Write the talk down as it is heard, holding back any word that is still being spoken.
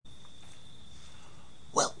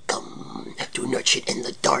Nerdshit in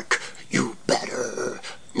the dark. You better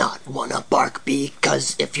not wanna bark,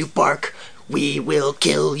 because if you bark, we will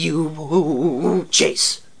kill you.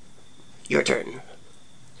 Chase, your turn.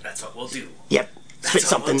 That's what we'll do. Yep. Spit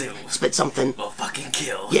something. We'll do. Spit something. We'll fucking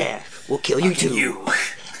kill. Yeah, we'll kill you fucking too. You.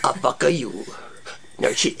 A fuck of you.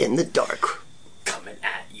 Nerdshit in the dark. Coming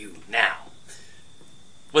at you now.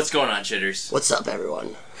 What's going on, shitters? What's up,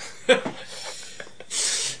 everyone?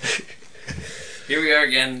 Here we are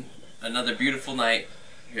again, another beautiful night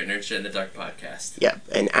here at Nerdshit in the Dark podcast. Yep,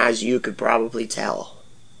 and as you could probably tell,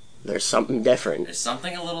 there's something different. There's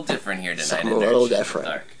something a little different here tonight. Something in a little Nerdshit different.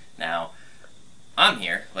 In the Dark. Now, I'm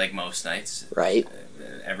here, like most nights. Right.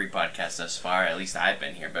 Every podcast thus far, at least I've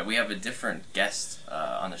been here, but we have a different guest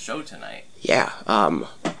on the show tonight. Yeah,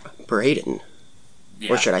 Braden,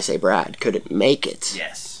 Yeah. or should I say Brad, couldn't make it.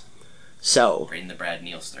 Yes. So, Braden the Brad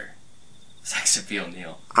Neilster. Sex appeal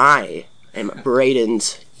Neil. I am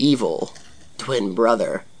Braden's evil twin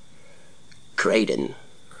brother, Craden.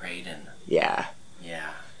 Craden. Yeah.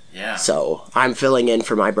 Yeah. So, I'm filling in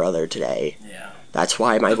for my brother today. Yeah. That's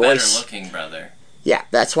why my the voice... better looking brother. Yeah,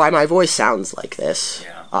 that's why my voice sounds like this.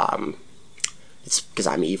 Yeah. It's because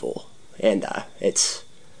I'm evil, and that's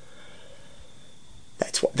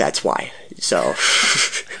why. So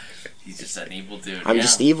He's just an evil dude. I'm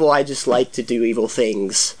just evil. I just like to do evil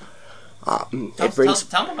things. Tell me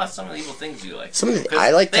about some of the evil things you like.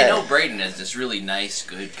 They know Braden is this really nice,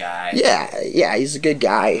 good guy. Yeah, he's a good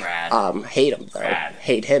guy. Brad. Hate him though. Brad.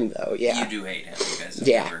 Hate him though. Yeah. You do hate him. You guys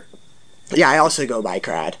Yeah, I also go by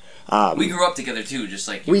Crad. We grew up together too, just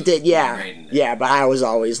like we did. Yeah, Braden did. Yeah, but I was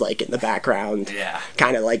always like in the background. Yeah.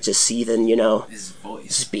 Kind of like just seething, you know. His voice.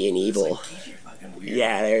 Just being evil. It's like, you're fucking weird.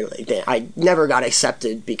 Yeah, I never got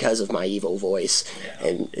accepted because of my evil voice,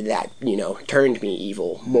 and that, turned me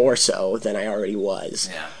evil more so than I already was.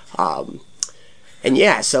 Yeah. And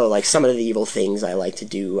yeah, so like some of the evil things I like to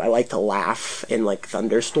do, I like to laugh in like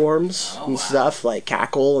thunderstorms and stuff, like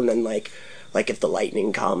cackle, and then like if the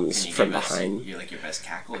lightning comes from behind. You're like your best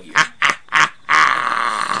cackle here. Oh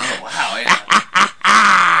wow!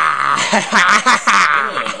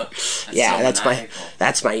 Yeah, so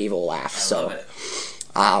that's my evil laugh. I love it.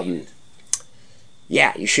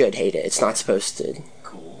 Yeah, you should hate it. It's not supposed to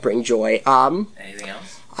bring joy. Anything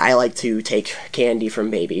else? I like to take candy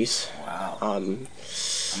from babies. Wow. I'm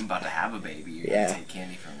about to have a baby. You're gonna take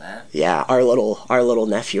candy from that? Yeah, our little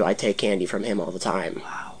nephew, I take candy from him all the time.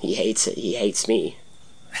 Wow. He hates it. He hates me.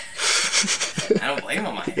 I don't blame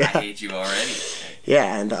him. I hate you already.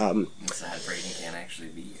 Yeah, and I'm sad Braden can't actually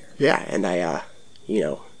be here. Yeah, and I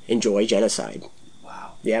enjoy genocide.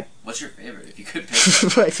 Wow. Yep. What's your favorite? If you could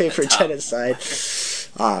pick my favorite genocide.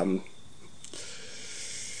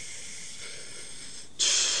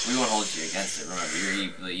 We won't hold you against it. Remember, you're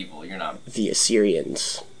evil. You're not. The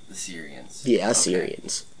Assyrians. The Syrians. The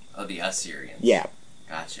Assyrians. Okay. Oh, the Assyrians. Yeah.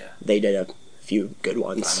 Gotcha. They did a few good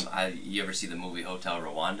ones. You ever see the movie Hotel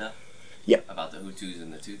Rwanda? Yep. About the Hutus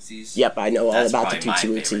and the Tutsis? Yep, I know all about the Tutsi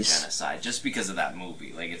Hutus. Tutsis. Genocide, just because of that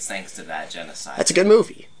movie. Like, it's thanks to that genocide. That's a good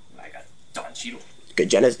movie. I got Don Cheadle.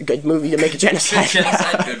 Good movie to make a genocide.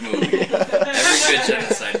 Good movie. Every good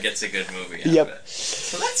genocide gets a good movie out of it.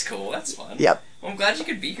 So that's cool. That's fun. Yep. Well, I'm glad you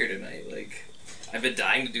could be here tonight. Like, I've been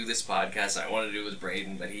dying to do this podcast. I wanted to do it with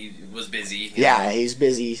Braden, but he was busy. Yeah, he's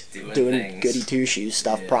busy doing things. goody two shoes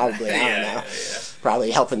stuff. Probably. I don't know. Yeah.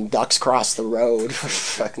 Probably helping ducks cross the road.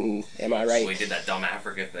 Fucking, am I right? So he did that dumb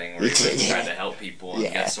Africa thing where he was trying to help people, and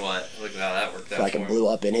guess what? Look at how that worked out. Fucking blew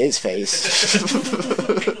up in his face.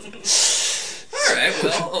 Alright,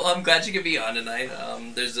 well, I'm glad you could be on tonight.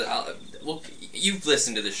 You've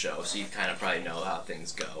listened to the show, so you kind of probably know how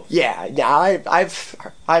things go. Yeah,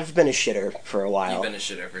 I've been a shitter for a while. You've been a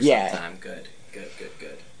shitter for some time. Good.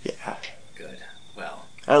 Yeah. Good. Well.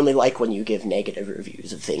 I only like when you give negative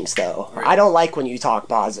reviews of things, though. Really? I don't like when you talk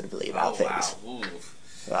positively about things.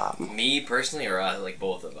 Wow. Me personally, or like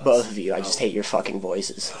both of us? Both of you. I just hate your fucking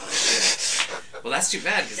voices. Well, that's too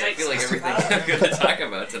bad, because I feel like everything I'm going to talk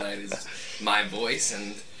about tonight is my voice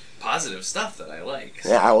and positive stuff that I like. So.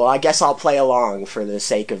 Yeah, well, I guess I'll play along for the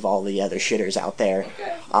sake of all the other shitters out there.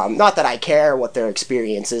 Okay. Not that I care what their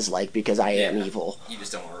experience is like, because I am evil. You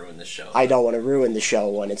just don't want to ruin the show. I don't want to ruin the show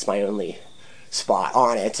when it's my only spot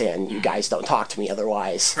on it, and you guys don't talk to me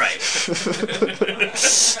otherwise. Right.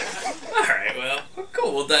 Alright, well,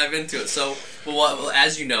 cool, we'll dive into it. So,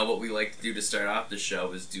 as you know, what we like to do to start off the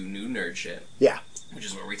show is do new nerd shit. Yeah. Which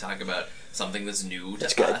is where we talk about something that's new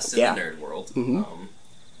to good. us in the nerd world. Mm-hmm.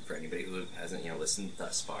 For anybody who hasn't, listened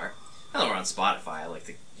thus far. Now that we're on Spotify, I like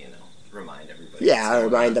to, remind everybody. Yeah, I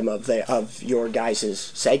remind them of your guys'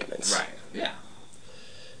 segments. Right, yeah.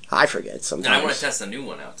 I forget And sometimes. I want to test a new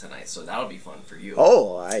one out tonight, so that'll be fun for you.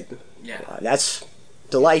 Oh, Yeah. That's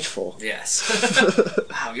delightful. Yes.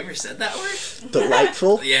 Have you ever said that word?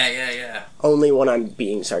 Delightful? Yeah. Only when I'm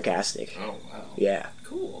being sarcastic. Oh, wow. Yeah.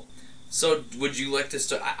 Cool. So, would you like to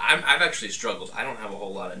start? I've actually struggled. I don't have a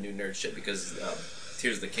whole lot of new nerd shit because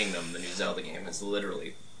Tears of the Kingdom, the new Zelda game, has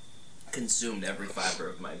literally consumed every fiber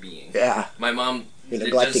of my being. Yeah. My mom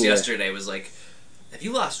just yesterday was like, "Have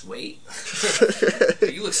you lost weight?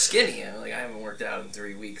 You look skinny." I'm like, "I haven't worked out in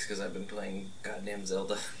 3 weeks because I've been playing goddamn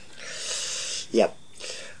Zelda." Yep.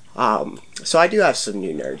 So I do have some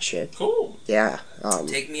new nerd shit. Cool. Yeah.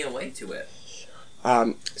 Take me away to it.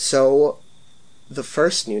 So the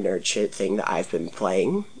first new nerd shit thing that I've been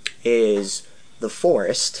playing is The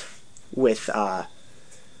Forest with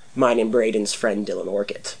mine and Braden's friend Dylan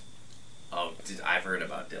Orchid. Oh, dude, I've heard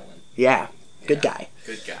about Dylan. Yeah. Good guy.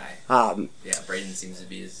 Good guy. Yeah, Braden seems to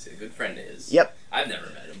be a good friend of his. Yep. I've never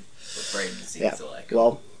met him, but Braden seems to like him.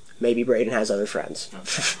 Well, maybe Braden has other friends.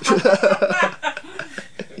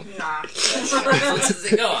 Nah.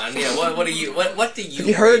 Let's go on. Yeah. What do you? Have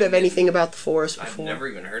you heard of anything about The Forest before? I've never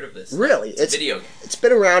even heard of this. Really? It's a video game. It's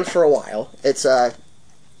been around for a while. It's a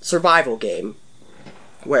survival game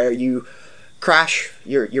where you crash.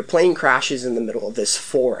 Your plane crashes in the middle of this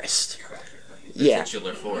forest. The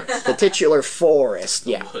titular forest. The titular forest.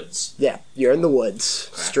 Yeah. The woods. Yeah. You're in the woods,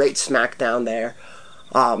 straight smack down there,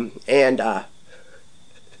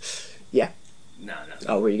 yeah. No.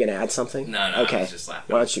 Oh, were you gonna add something? No. Okay. I was just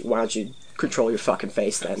laughing. Why don't you control your fucking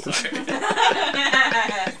face then?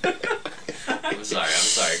 I'm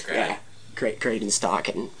sorry, Craig. Yeah. Craden's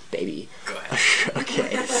talking, baby. Go ahead.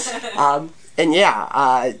 Okay. And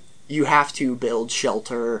you have to build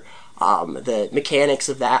shelter. The mechanics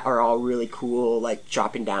of that are all really cool, like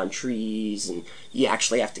chopping down trees, and you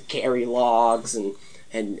actually have to carry logs and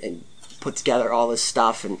put together all this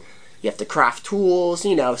stuff, and you have to craft tools,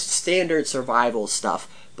 standard survival stuff.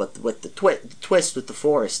 But with the twist with the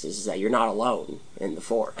forest is that you're not alone in the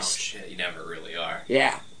forest. Oh shit, you never really are.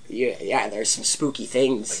 Yeah, there's some spooky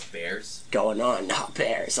things. Like bears? Going on. Not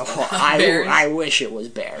bears. Oh, Bears. I wish it was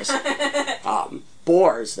bears.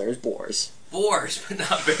 Boars. There's boars. Boars, but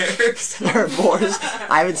not bears. There are boars.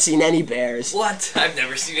 I haven't seen any bears. What? I've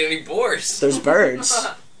never seen any boars. There's birds.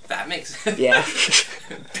 That makes sense. Yeah.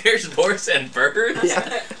 Bears, boars, and birds?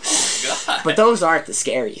 Yeah. Oh, God. But those aren't the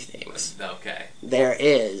scary things. Okay. There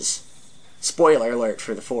is, spoiler alert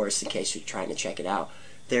for The Forest in case you're trying to check it out,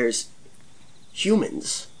 there's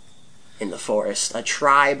humans in the forest, a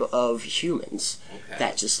tribe of humans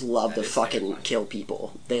that just love to fucking kill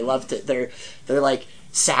people. They love to, they're like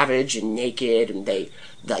savage and naked, and they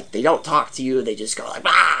don't talk to you, they just go like,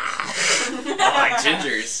 ah! Like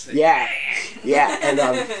gingers. Yeah,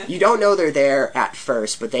 and you don't know they're there at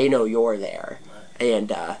first, but they know you're there,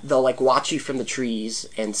 and they'll like watch you from the trees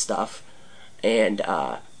and stuff, and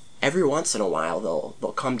every once in a while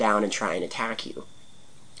they'll come down and try and attack you,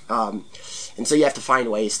 and so you have to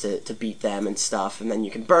find ways to beat them and stuff, and then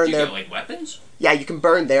you can burn their get, like, weapons? Yeah, you can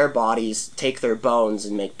burn their bodies, take their bones,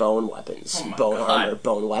 and make bone weapons, bone armor,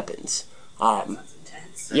 bone weapons. That sounds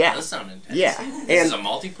intense. That does sound intense. Yeah, This is a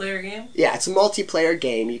multiplayer game? Yeah, it's a multiplayer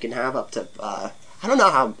game. You can have up to I don't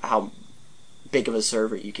know how big of a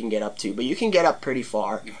server you can get up to, but you can get up pretty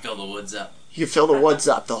far. You fill the woods up. You fill the woods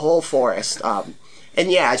up, the whole forest.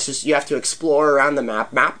 And yeah, it's just you have to explore around the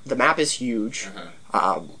map. The map is huge.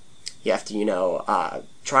 You have to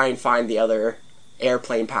try and find the other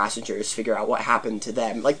airplane passengers, figure out what happened to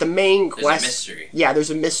them. Like the main quest. There's a mystery. Yeah,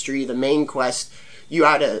 there's a mystery. The main quest. You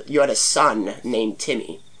had a son named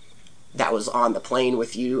Timmy that was on the plane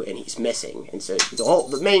with you, and he's missing. And so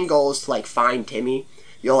the main goal is to like find Timmy.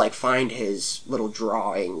 You'll like find his little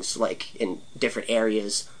drawings like in different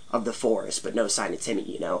areas of the forest, but no sign of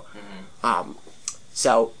Timmy.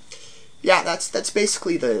 So yeah, that's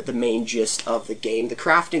basically the main gist of the game. The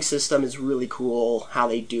crafting system is really cool. How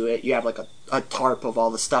they do it. You have like a tarp of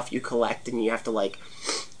all the stuff you collect, and you have to like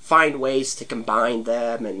find ways to combine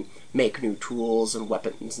them and make new tools and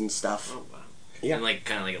weapons and stuff. Oh wow! Yeah, And like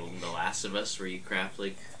kind of like The Last of Us, where you craft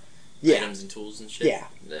like items and tools and shit. Yeah.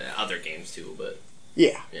 Other games too, but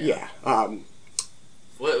yeah.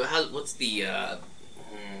 what's the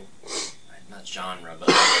not genre,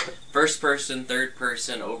 but first person, third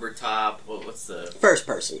person, over top. What's the First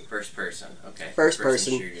person. First person. Okay. First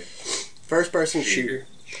person shooter. First person shooter.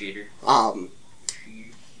 Shooter.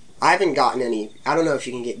 I haven't gotten any. I don't know if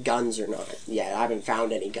you can get guns or not. Yeah, I haven't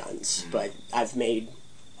found any guns, but I've made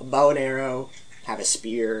a bow and arrow, have a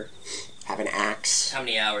spear, have an axe. How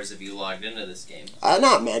many hours have you logged into this game?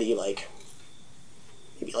 Not many,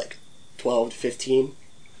 maybe 12 to 15.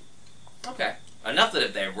 Okay. Enough that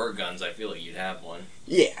if there were guns, I feel like you'd have one.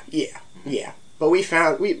 Yeah. But we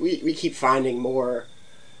keep finding more,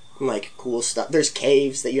 like, cool stuff. There's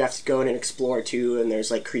caves that you have to go in and explore, too, and there's,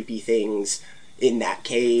 like, creepy things in that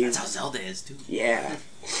cave. That's how Zelda is, too. Yeah.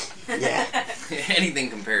 Yeah. Anything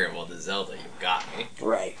comparable to Zelda, you've got me.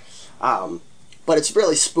 Right. But it's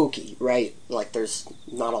really spooky, right? Like, there's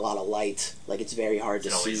not a lot of light. Like, it's very hard to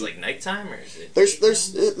see. Is it always, like, nighttime, or is it...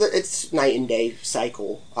 It's night and day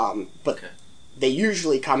cycle, but they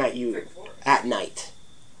usually come at you at night.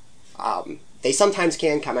 They sometimes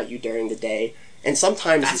can come at you during the day, and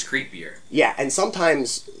sometimes... That's creepier. Yeah, and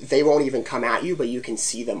sometimes they won't even come at you, but you can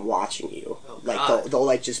see them watching you. Oh, like, God. they'll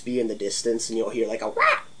like, just be in the distance, and you'll hear, like, a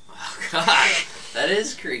wah! Oh, God. That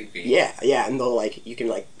is creepy. Yeah, and they'll, like, you can,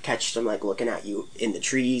 like, catch them, like, looking at you in the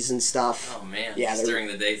trees and stuff. Oh, man. Yeah, Just during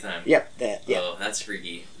the daytime. Yep, Oh, that's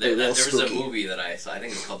freaky. They're There real was spooky. a movie that I saw, I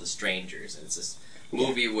think it's called The Strangers, and it's this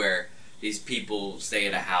movie where these people stay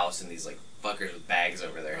at a house and these, like, fuckers with bags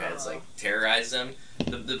over their heads, like, terrorize them.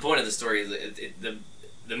 The point of the story is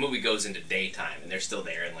the movie goes into daytime, and they're still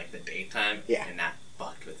there in, like, the daytime, and that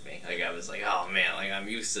fucked with me. Like, I was like, oh, man, like, I'm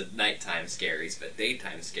used to nighttime scaries, but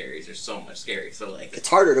daytime scaries are so much scary, so, like... It's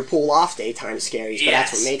harder to pull off daytime scaries, but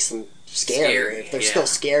that's what makes them scary. If they're still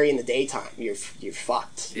scary in the daytime, you're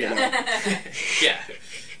fucked, you know? Yeah.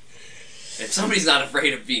 If somebody's not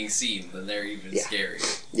afraid of being seen, then they're even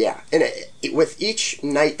scarier. Yeah, and with each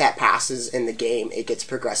night that passes in the game, it gets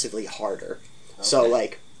progressively harder. Okay. So,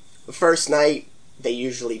 like, the first night, they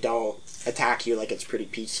usually don't attack you, like, it's pretty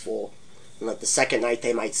peaceful. And, like, the second night,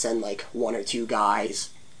 they might send, like, 1 or 2 guys.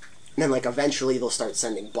 And then, like, eventually they'll start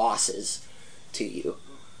sending bosses to you.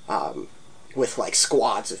 With, like,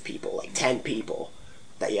 squads of people, like 10 people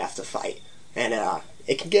that you have to fight. And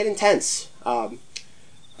it can get intense.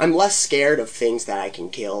 I'm less scared of things that I can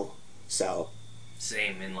kill, so...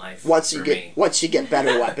 Same in life. Once you get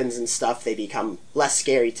better weapons and stuff, they become less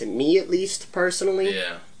scary to me, at least, personally.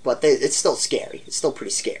 Yeah. But it's still scary. It's still pretty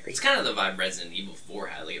scary. It's kind of the vibe Resident Evil 4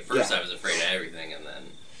 had. Like, at first I was afraid of everything, and then...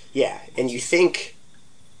 Yeah, and you think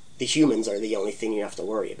the humans are the only thing you have to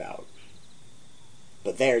worry about.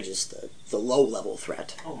 But they're just the low-level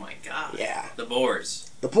threat. Oh my god. Yeah. The boars.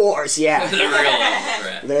 The boars, yeah. The real level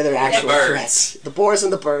threat. They're the actual birds. threats. The boars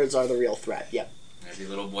and the birds are the real threat, yep. Every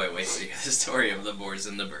little boy waits to hear the story of the boars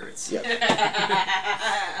and the birds. Yep.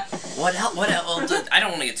 What else? I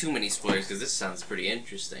don't want to get too many spoilers because this sounds pretty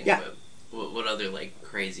interesting. Yeah. But what other, like,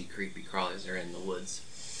 crazy, creepy crawlers are in the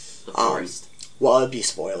woods? The forest? Well, it'd be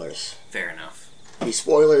spoilers. Fair enough. It'd be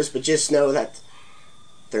spoilers, but just know that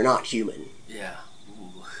they're not human. Yeah.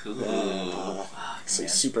 Some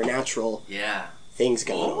supernatural things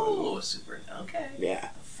going on. Oh, super. Okay. Yeah.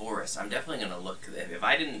 The forest. I'm definitely going to look. If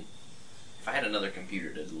I had another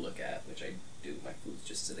computer to look at, which I do, my food's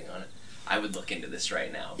just sitting on it, I would look into this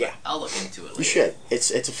right now. Yeah. I'll look into it later. You should. It's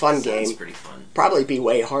a fun game. Sounds pretty fun. Probably be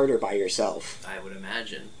way harder by yourself. I would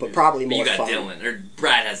imagine. But probably more fun. fun. You got Dylan. Or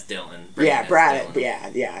Brad has Dylan. Yeah, Brad.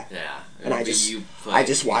 Dylan. Yeah. Yeah. And I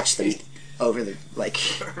just watch them over the, like,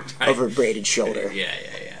 over braided shoulder. Yeah.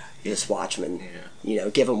 You just watch them and, you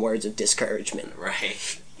know, give them words of discouragement.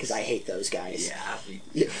 Right. Because I hate those guys.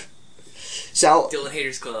 Yeah. So... Dylan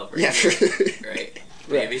Haters Club. Right? Yeah. Right.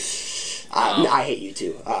 Maybe. I hate you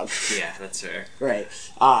too. Yeah, that's fair. Right.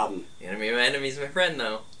 The enemy of my enemy is my friend,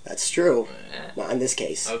 though. That's true. Not in this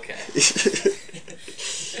case. Okay.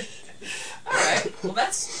 Alright, well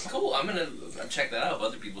that's cool. I'm gonna check that out. If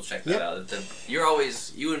other people check that out.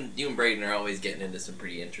 You and Braden are always getting into some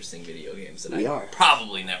pretty interesting video games that I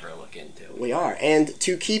probably never look into. We are. And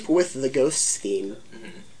to keep with the Ghosts theme,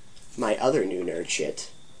 my other new nerd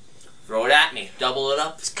shit. Throw it at me. Double it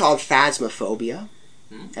up. It's called Phasmophobia.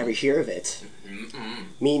 Ever hear of it?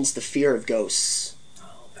 Means the fear of ghosts.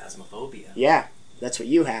 Oh, Phasmophobia. Yeah, that's what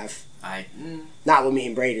you have. Not what me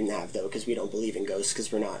and Braden have, though, because we don't believe in ghosts,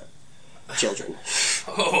 because we're not children.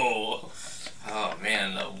 Oh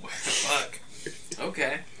man, fuck.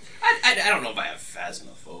 Okay. I don't know if I have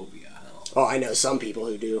Phasmophobia. Oh, I know some people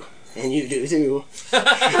who do. And you do, too.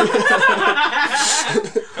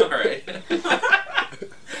 Alright.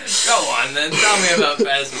 Go on, then. Tell me about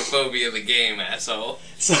Phasmophobia, the game, asshole.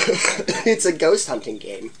 So, it's a ghost hunting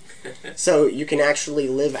game. So, you can actually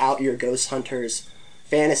live out your ghost hunter's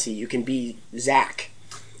fantasy. You can be Zach.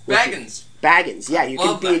 Baggins, yeah. You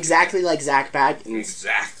can be exactly like Zach Baggins.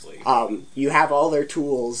 Exactly. You have all their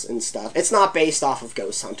tools and stuff. It's not based off of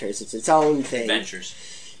Ghost Hunters. It's its own thing.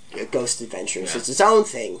 Ghost Adventures. Yeah. It's its own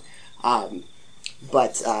thing.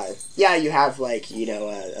 But you have, like, you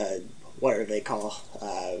know, what do they call?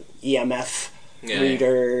 EMF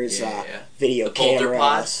readers, video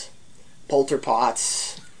cameras.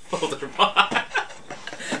 Polterpots.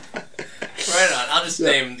 I'll just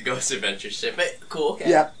name Ghost Adventure shit. But cool. Okay.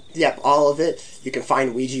 Yep, all of it. You can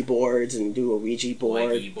find Ouija boards and do a Ouija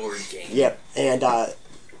board. Ouija board game. Yep, and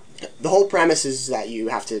the whole premise is that you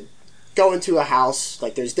have to go into a house.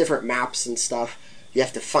 Like, there's different maps and stuff. You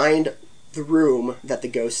have to find the room that the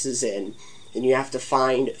ghost is in, and you have to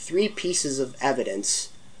find 3 pieces of evidence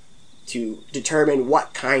to determine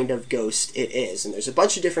what kind of ghost it is. And there's a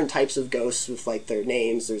bunch of different types of ghosts with, like, their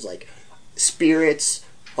names. There's, like, spirits,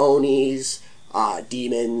 onis,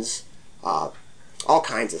 demons, all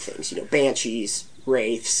kinds of things. You know, banshees,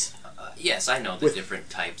 wraiths. Yes, I know the different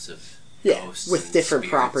types of Yeah, ghosts with and different spirits.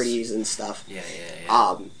 properties and stuff. Yeah.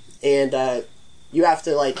 And you have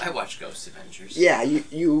to, like... I watch Ghost Adventures. Yeah,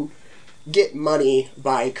 you get money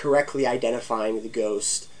by correctly identifying the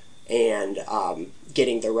ghost and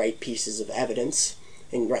getting the right pieces of evidence.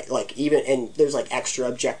 And and there's like extra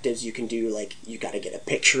objectives you can do, like you got to get a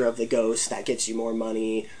picture of the ghost, that gets you more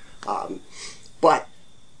money. But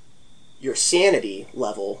your sanity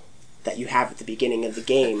level that you have at the beginning of the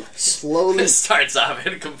game slowly It starts off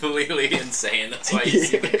completely insane. That's why you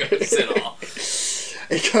see the ghosts at all.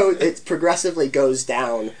 It progressively goes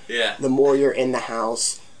down. Yeah. The more you're in the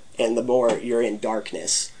house, and the more you're in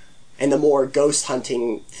darkness, and the more ghost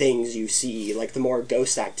hunting things you see, like the more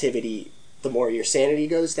ghost activity, the more your sanity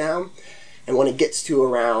goes down. And when it gets to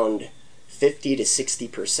around 50 to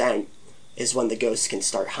 60% is when the ghost can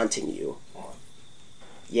start hunting you.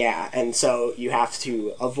 Yeah, and so you have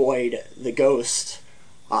to avoid the ghost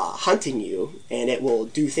hunting you, and it will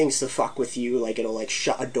do things to fuck with you, like it'll like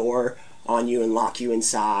shut a door on you and lock you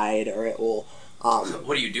inside, or it will...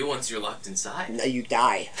 what do you do once you're locked inside? No, you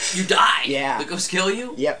die. You die? Yeah. The ghosts kill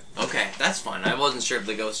you? Yep. Okay, that's fun. I wasn't sure if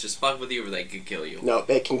the ghosts just fuck with you or they could kill you. No,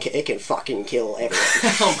 it can fucking kill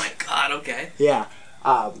everyone. Oh my god, okay. Yeah.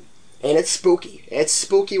 And it's spooky. It's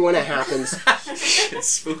spooky when it happens. It's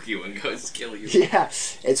spooky when ghosts kill you. Yeah.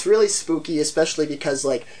 It's really spooky, especially because,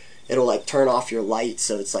 like, it'll, like, turn off your light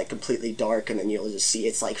so it's, like, completely dark, and then you'll just see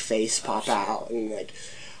its, like, face pop out, and, like,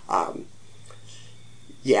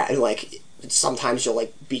 yeah, and, like, sometimes you'll,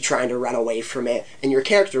 like, be trying to run away from it, and your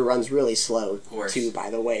character runs really slow, too, by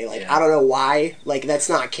the way. Like, yeah. I don't know why. Like, that's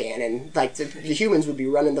not canon. Like, the humans would be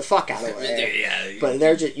running the fuck out of it. Yeah. But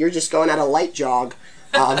you're just going at a light jog.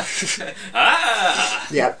 Yeah.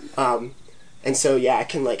 And so, yeah, I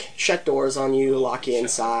can, like, shut doors on you, lock you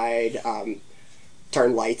inside,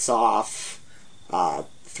 turn lights off,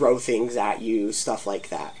 throw things at you, stuff like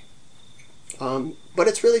that. But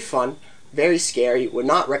it's really fun. Very scary. Would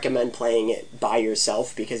not recommend playing it by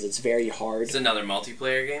yourself because it's very hard. It's another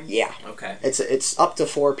multiplayer game? Yeah. Okay. It's up to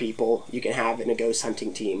 4 people you can have in a ghost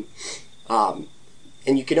hunting team. And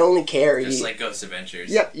you can only carry... Just like Ghost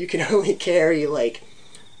Adventures. Yep, you can only carry, like,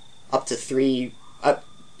 up to 3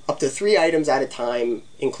 items at a time,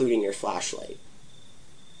 including your flashlight.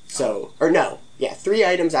 So, or no, yeah, 3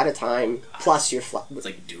 items at a time, plus your It's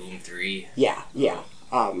like Doom 3. Yeah.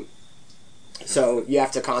 So you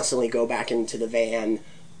have to constantly go back into the van,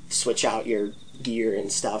 switch out your gear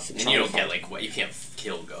and stuff. And you don't get, like, what? You can't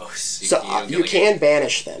kill ghosts. You can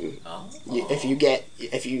banish them. Oh. If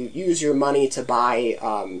you use your money to buy,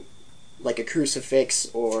 like a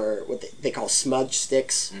crucifix or what they call smudge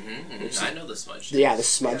sticks. Mm-hmm. I know the smudge sticks. Yeah, the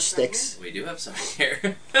smudge sticks. We do have some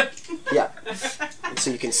here. Yeah. And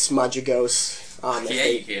so you can smudge a ghost.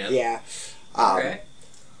 You can. Yeah. Okay.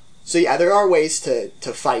 So yeah, there are ways to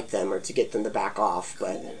fight them or to get them to back off,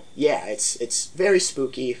 but yeah, it's very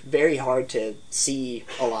spooky, very hard to see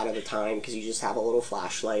a lot of the time because you just have a little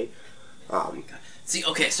flashlight. Oh my God. See,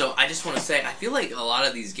 okay, so I just want to say, I feel like a lot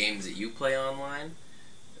of these games that you play online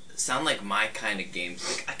sound like my kind of games.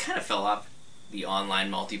 Like, I kind of fell off the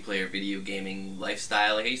online multiplayer video gaming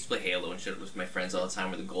lifestyle. Like, I used to play Halo and shit with my friends all the time,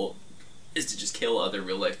 where the goal is to just kill other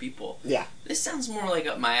real life people. Yeah. This sounds more like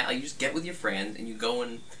you just get with your friends and you go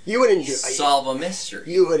and solve a mystery.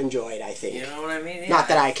 You would enjoy it, I think. You know what I mean? Yeah. Not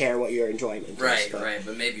that I care what your enjoyment is. Right,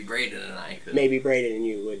 but maybe Braden and I could. Maybe Braden and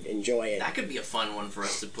you would enjoy it. That could be a fun one for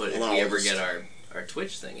us to put And if we ever get our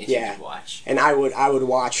Twitch thing. And yeah. you could watch. And I would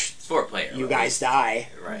watch It's 4-player. you guys die.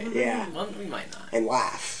 Right. Yeah. Well, we might not. And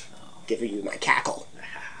laugh. Giving you my cackle.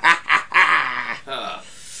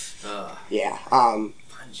 Yeah.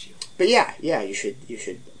 Punch you. But yeah, you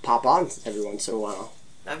should pop on every once in a while.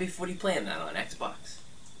 What are you playing that on? Xbox?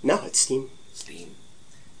 No, it's Steam. Steam.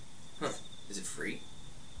 Huh. Is it free?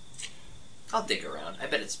 I'll dig around. I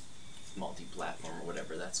bet it's multi-platform or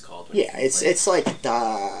whatever that's called. Yeah, it's like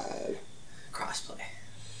crossplay.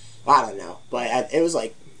 I don't know, but it was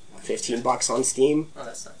like $15 on Steam. Oh,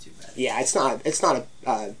 that's not too bad. Yeah, it's not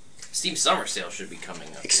a Steam Summer Sale should be coming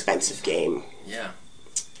up. expensive game. Yeah.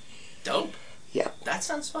 Dope. Yeah. That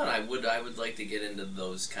sounds fun. I would like to get into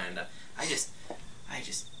those kind of.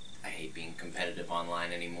 I hate being competitive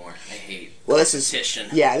online anymore. I hate competition.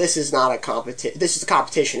 This is not a competition. This is a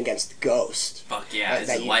competition against the ghost. Fuck yeah,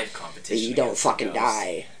 it's a life competition. That you don't fucking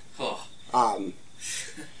die. Oh.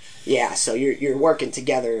 Yeah, so you're working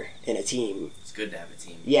together in a team. It's good to have a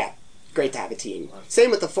team. Yeah, great to have a team.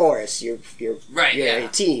 Same with the forest. You're a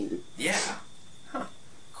team. Yeah. Huh.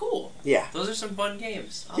 Cool. Yeah. Those are some fun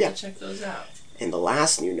games. I'll have to check those out. And the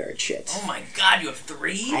last new Nerdshit. Oh my god, you have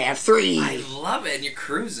 3? I have 3. I love it, and you're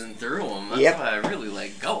cruising through them. That's Yep. why I really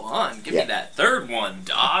like. Go on, give me that third one,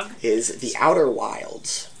 dog. Is the Outer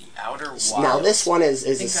Wilds. The Outer Wilds. Now this one is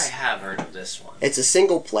I think I have heard of this one. It's a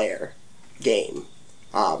single player game.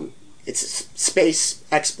 It's space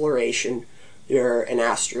exploration. You're an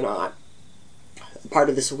astronaut, part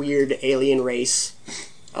of this weird alien race.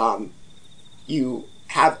 You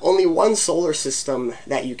have only one solar system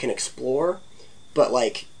that you can explore, but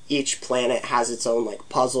like each planet has its own like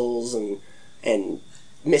puzzles and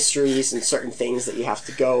mysteries and certain things that you have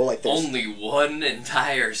to go like. Only one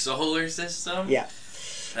entire solar system? Yeah.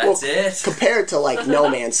 That's it? Compared to like No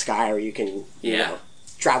Man's Sky, where you can you know,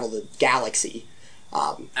 travel the galaxy.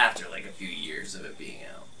 After like a few years of it being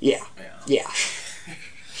out. Yeah.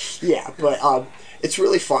 But it's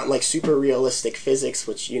really fun, like super realistic physics,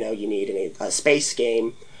 which you need in a space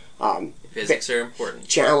game. Physics are important.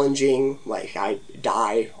 Challenging, like I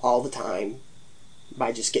die all the time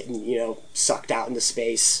by just getting sucked out into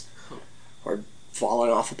space or falling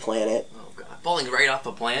off a planet. Oh god, falling right off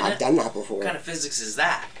a planet? I've done that before. What kind of physics is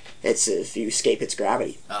that? It's if you escape its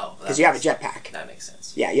gravity. Oh, because you have a jetpack. That makes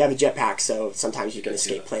sense. Yeah, you have a jetpack, so sometimes you can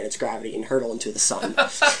escape planet's gravity and hurtle into the sun.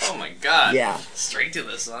 Oh my god. Yeah. Straight to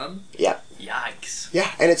the sun? Yep. Yikes.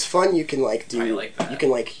 Yeah, and it's fun. You can like do. I like that. You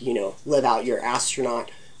can live out your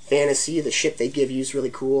astronaut fantasy. The ship they give you is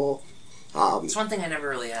really cool. It's one thing I never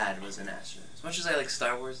really had was an astronaut. As much as I like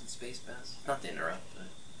Star Wars and Space Pass, not to interrupt,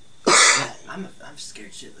 but I'm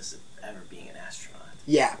scared shitless of ever being an astronaut.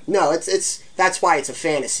 Yeah, no, it's that's why it's a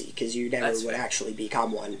fantasy, because you never would actually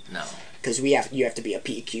become one. No. Because you have to be a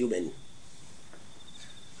peak human.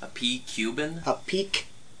 A peak Cuban? A peak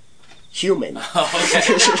human. Oh,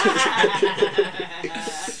 okay.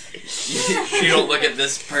 You don't look at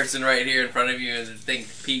this person right here in front of you and think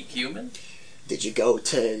peak human? Did you go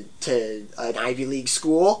to an Ivy League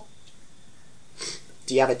school?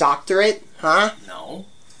 Do you have a doctorate? Huh? No.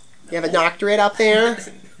 You have a doctorate up there?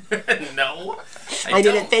 No. I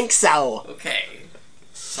didn't think so. Okay.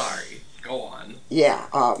 Sorry. Go on. Yeah,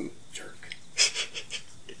 Jerk.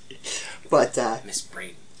 But, Miss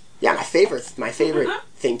Braden. Yeah, my favorite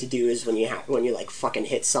thing to do is when you like fucking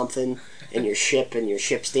hit something in your ship and your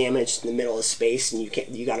ship's damaged in the middle of space and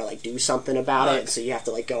you gotta like do something about it. So you have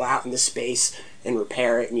to like go out into space and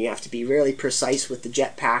repair it, and you have to be really precise with the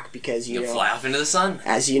jetpack because you fly off into the sun.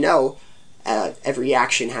 As you know, every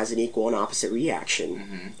action has an equal and opposite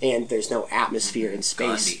reaction, and there's no atmosphere in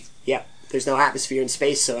space. Gandhi. Yep, there's no atmosphere in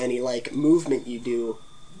space, so any like movement you do,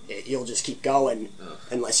 you'll just keep going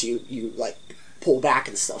unless you like pull back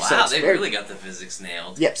and stuff. Wow, so they really got the physics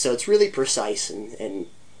nailed. Yep, so it's really precise and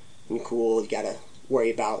cool. You gotta worry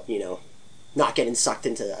about not getting sucked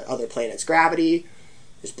into other planets' gravity.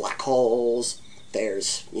 There's black holes.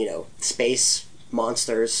 There's space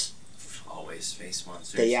monsters. Always space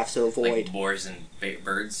monsters that you have to avoid. Like boars and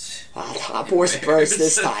birds. Not boars and birds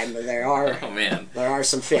this time, but there are. Oh man, there are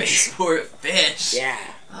some fish. Fish. Yeah.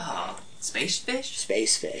 Oh, space fish.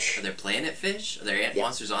 Space fish. Are there planet fish? Are there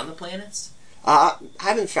monsters on the planets? I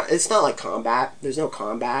haven't found. It's not like combat. There's no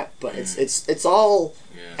combat, but it's all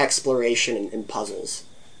exploration and puzzles,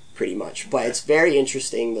 pretty much. But it's very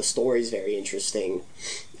interesting. The story's very interesting,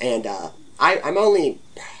 and I'm only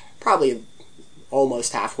probably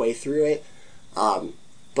almost halfway through it.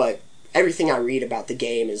 But everything I read about the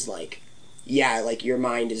game is like your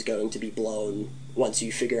mind is going to be blown once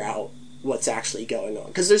you figure out what's actually going on.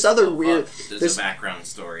 Because there's other weird. There's a background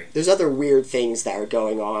story. There's other weird things that are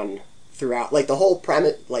going on throughout. Like the whole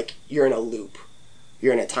premise, like you're in a loop.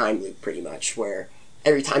 You're in a time loop pretty much, where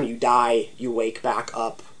every time you die, you wake back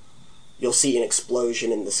up. You'll see an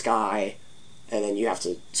explosion in the sky, and then you have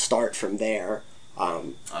to start from there.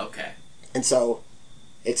 Okay. And so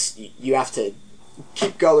you have to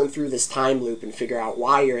keep going through this time loop and figure out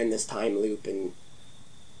why you're in this time loop and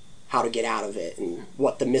how to get out of it and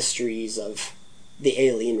what the mysteries of the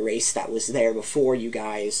alien race that was there before you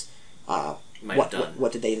guys,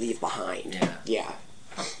 what did they leave behind? Yeah.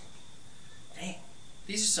 Huh. Dang.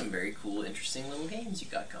 These are some very cool, interesting little games you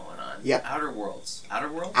got going on. Yep. Outer Wilds. Outer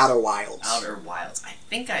Wilds. Outer Wilds. I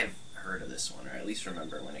think I've heard of this one, or at least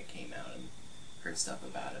remember when it came out. And heard stuff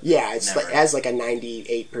about it. Yeah, it Never. has like a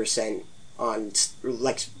 98% on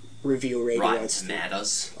like review rating Rotten on Steam.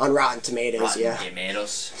 Tomatoes. On Rotten Tomatoes, Rotten yeah.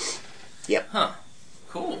 Tomatoes. Yep. Huh.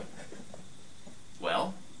 Cool.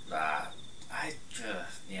 Well, I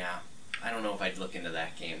don't know if I'd look into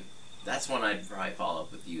that game. That's one I'd probably follow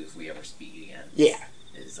up with you if we ever speak again. Yeah.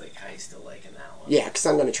 Is like how you still liking that one? Yeah, because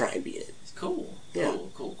I'm gonna try and beat it. It's cool. Yeah.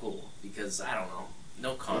 Cool. Because I don't know,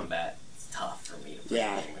 no combat. It's tough for me to play.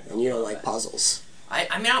 Yeah, a game with and you no don't combat. like puzzles. I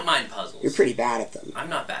mean, I don't mind puzzles. You're pretty bad at them. I'm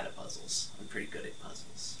not bad at puzzles. I'm pretty good at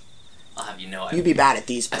puzzles. I'll have you know. You'd be bad at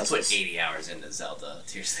these I puzzles. put 80 hours into Zelda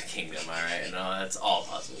Tears of the Kingdom. All right, no, that's all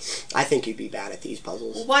puzzles. I think you'd be bad at these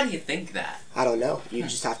puzzles. Well, why do you think that? I don't know. You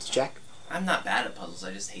just have to check. I'm not bad at puzzles.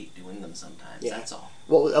 I just hate doing them sometimes. Yeah. That's all.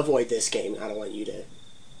 Well, avoid this game. I don't want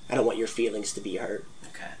your feelings to be hurt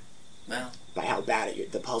Okay. Well, by how bad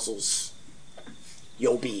at the puzzles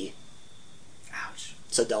you'll be. ouch.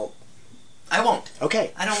 So don't. I won't.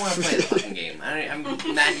 Okay. I don't want to play the fucking game. I'm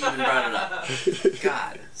mad you even brought it up.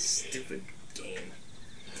 God, stupid game.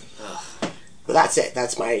 Ugh. Well, that's it.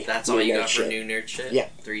 That's my. That's new all you nerd got for shit. new nerd shit? Yeah.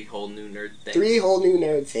 3 whole new nerd things? 3 whole new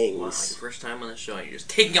nerd Wow, things. like first time on the show. You're just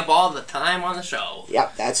taking up all the time on the show.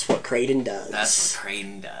 Yep, that's what Craden does. That's what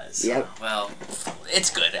Craden does. Yep. Well, it's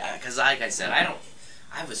good, because like I said,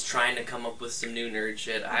 I was trying to come up with some new nerd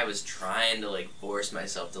shit. I was trying to, like, force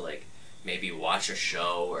myself to, like, maybe watch a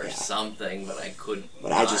show or something, but I couldn't.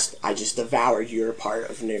 But I just devoured your part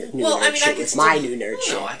of new nerd I shit with my new nerd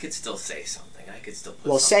shit. No, I could still say something. I could still put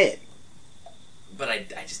Well, something. say it. But I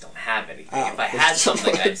just don't have anything. Oh. If I had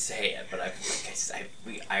something, I'd say it. But I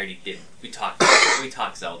already did. We talked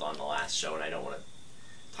Zelda on the last show, and I don't want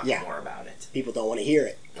to talk more about it. People don't want to hear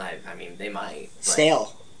it. I mean, they might. But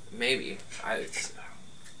Stale. Maybe.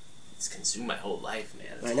 It's consumed my whole life,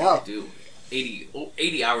 man. It's I all know. I do.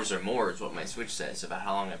 80 hours or more is what my Switch says about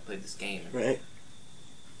how long I've played this game. Right.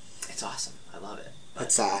 It's awesome. I love it. But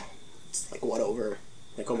It's like over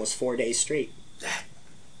almost 4 days straight.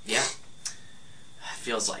 yeah.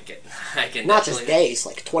 Feels like it. I can Not just definitely- days,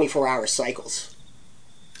 like 24-hour cycles.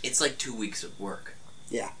 It's like 2 weeks of work.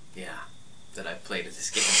 Yeah. Yeah. That I've played at this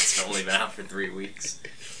game. It's only been out for 3 weeks.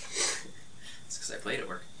 It's because I played at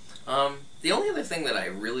work. The only other thing that I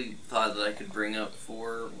really thought that I could bring up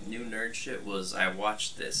for new nerd shit was I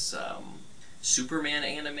watched this Superman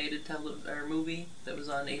animated movie that was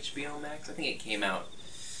on HBO Max. I think it came out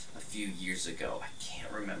a few years ago. I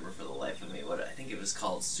can't remember for the life of me what I think it was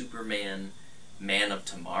called. Superman Man of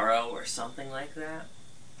Tomorrow or something like that.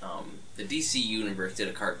 The DC Universe did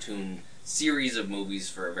a cartoon series of movies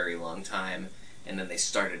for a very long time, and then they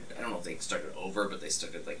started, I don't know if they started over, but they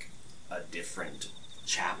started like a different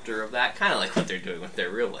chapter of that, kind of like what they're doing with their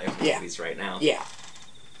real life movies right now. Yeah.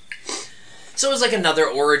 So it was like another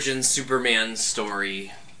origin Superman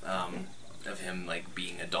story of him like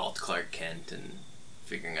being adult Clark Kent and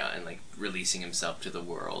figuring out and like releasing himself to the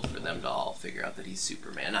world for them to all figure out that he's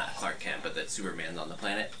Superman. Not Clark Kent, but that Superman's on the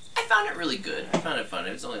planet. I found it really good. I found it fun.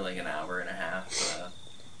 It was only like an hour and a half.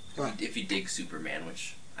 If you dig Superman,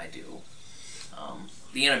 which I do.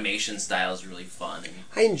 The animation style is really fun. And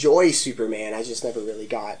I enjoy Superman. I just never really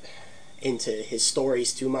got into his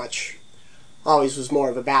stories too much. Always was more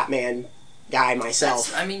of a Batman guy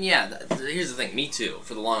myself. Here's the thing. Me too,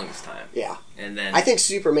 for the longest time. Yeah. And then I think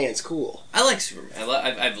Superman's cool. I like Superman.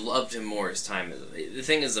 I've loved him more as time. The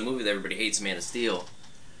thing is, the movie that everybody hates, Man of Steel.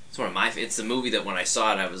 It's one of my. It's the movie that when I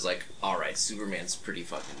saw it, I was like, all right, Superman's pretty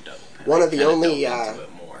fucking dope. And One I of the kinda only dove into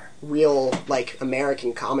it more. real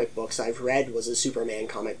American comic books I've read was a Superman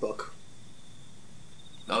comic book.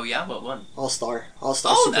 Oh yeah, what one? All Star Oh,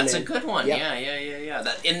 Superman. that's a good one. Yep. Yeah.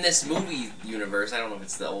 That in this movie universe, I don't know if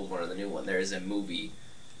it's the old one or the new one. There is a movie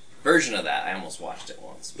version of that. I almost watched it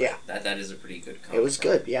once. But Yeah. That is a pretty good comic. It was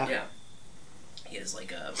good. Yeah. Yeah. He has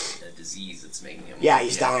like a disease that's making him. Yeah,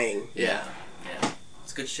 he's dying. Yeah.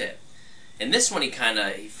 It's good shit. In this one, he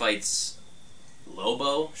fights.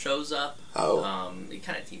 Lobo shows up. Oh. He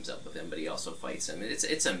kind of teams up with him, but he also fights him.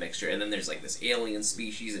 It's a mixture. And then there's like this alien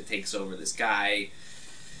species that takes over this guy.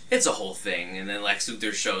 It's a whole thing. And then Lex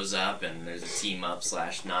Luthor shows up, and there's a team up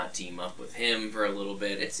 / not team up with him for a little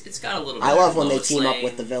bit. It's got a little bit. I love when they Lois team up Lane.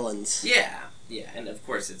 with the villains. Yeah, and of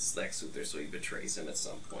course it's Lex Luthor, so he betrays him at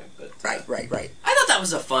some point. But Right. I thought that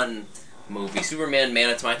was a fun movie. Superman Man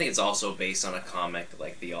of Tomorrow. I think it's also based on a comic,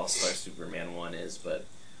 like the All-Star Superman one is, but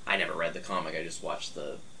I never read the comic. I just watched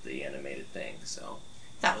the animated thing, so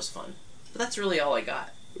that was fun. But that's really all I got.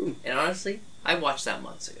 And honestly, I watched that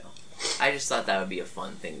months ago. I just thought that would be a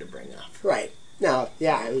fun thing to bring up. Right. No,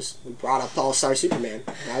 yeah, I was brought up to All-Star Superman.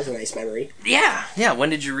 That was a nice memory. Yeah. When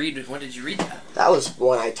did you read that? That was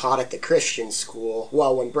when I taught at the Christian school.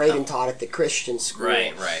 Well, when Braden taught at the Christian school.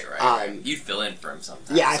 Right. You'd fill in for him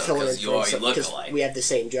sometimes. Yeah, I fill in for him. You look alike. We have the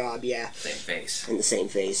same job, yeah. Same face. And the same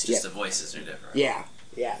face, Just the voices are different. Yeah,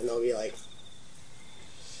 and they'll be like...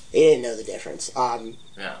 They didn't know the difference.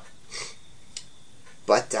 Yeah.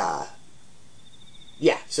 But,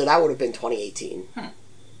 yeah, so that would have been 2018.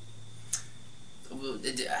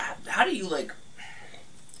 How do you, like,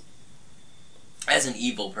 as an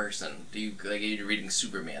evil person, do you, like, you're reading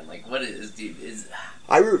Superman, like, what is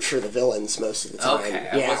I root for the villains most of the time. Okay,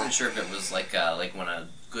 yeah. I wasn't sure if it was, like when a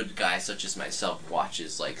good guy such as myself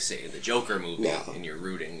watches, like, say, the Joker movie, and you're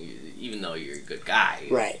rooting, even though you're a good guy.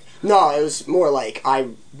 Right. No, it was more like I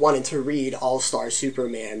wanted to read All-Star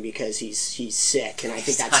Superman because he's sick, and I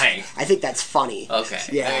think that's funny. Okay.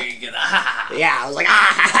 Yeah. Yeah, yeah, I was like,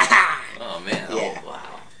 ah! Oh, man. Yeah. Oh,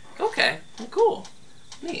 wow. Okay. Well, cool.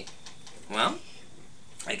 Neat. Well,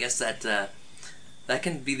 I guess that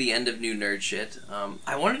can be the end of New Nerdshit.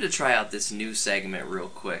 I wanted to try out this new segment real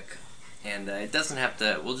quick, and it doesn't have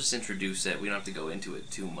to... We'll just introduce it. We don't have to go into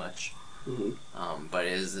it too much. Mm-hmm. But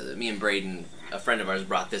it is, me and Braden, a friend of ours,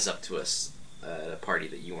 brought this up to us at a party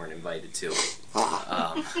that you weren't invited to.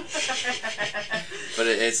 But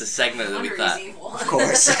it's a segment that we thought... Of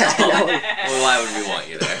course. Well, why would we want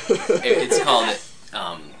you there? It's called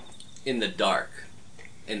In the Dark.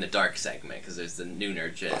 In the Dark segment, because there's the New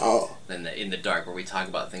Nerdshit, then the In the Dark, where we talk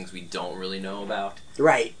about things we don't really know about.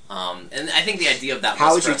 Right. And I think the idea of that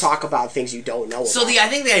How was would you talk about things you don't know about? So I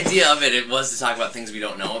think the idea of it was to talk about things we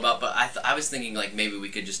don't know about, but I was thinking, like, maybe we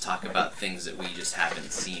could just talk about things that we just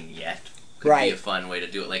haven't seen yet. Could be a fun way to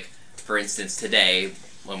do it. Like, for instance, today,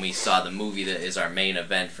 when we saw the movie that is our main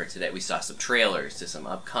event for today, we saw some trailers to some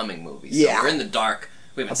upcoming movies. Yeah. So we're in the dark.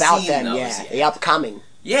 We haven't about seen them, those yeah. yet. The upcoming.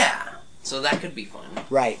 Yeah. So that could be fun.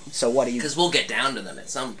 Right. So what do you... Because we'll get down to them at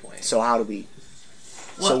some point. So how do we...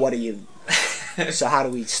 So what do you... So how do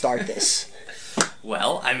we start this?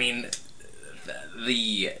 Well, I mean,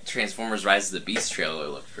 the Transformers Rise of the Beast trailer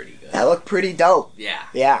looked pretty good. That looked pretty dope. Yeah.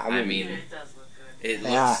 Yeah, I mean it does look good. It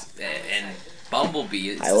looks... And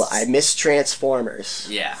Bumblebee... I miss Transformers.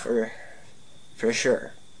 Yeah. For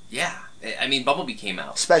sure. Yeah. I mean, Bumblebee came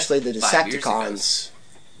out. Especially the 5 years ago. Decepticons.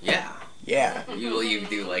 Yeah. Yeah. You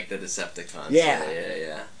do like the Decepticons.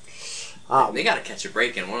 Yeah. They gotta catch a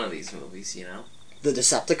break in one of these movies, you know? The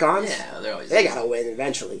Decepticons? Yeah, they're always... They gotta win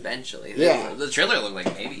eventually. Yeah. The trailer looked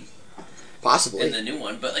like maybe. Possibly. In the new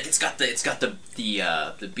one, but like it's got the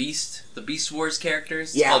Beast Wars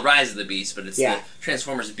characters. Yeah. It's called Rise of the Beast, but it's the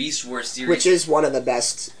Transformers Beast Wars series. Which is one of the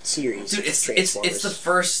best series. Dude, it's the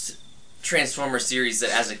first Transformers series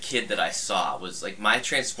that as a kid that I saw was like my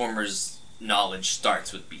Transformers knowledge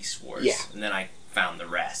starts with Beast Wars. Yeah. And then I found the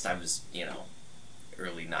rest. I was, late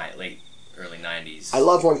early 90s. I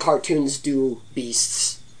love when cartoons do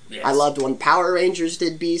beasts. Yes. I loved when Power Rangers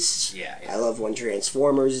did beasts. Yeah. I love when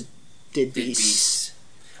Transformers did beasts.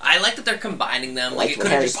 I like that they're combining them. Like when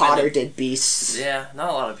Harry Potter did beasts. Yeah, not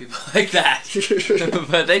a lot of people like that.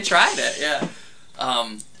 But they tried it, yeah.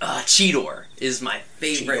 Cheetor is my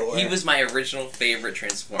favorite. Cheetor. He was my original favorite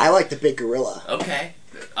Transformer. I like the big gorilla. Okay.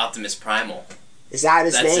 Optimus Primal. Is that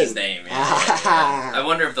his name? That's his name, yeah. I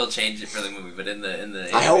wonder if they'll change it for the movie, but in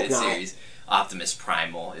the I hope animated not. series, Optimus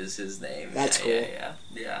Primal is his name. That's cool.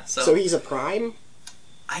 Yeah. So he's a Prime?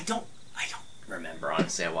 I don't remember,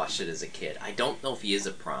 honestly. I watched it as a kid. I don't know if he is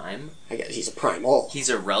a Prime. I guess he's a Primal. He's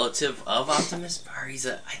a relative of Optimus, or he's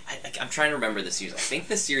a... I'm trying to remember the series. I think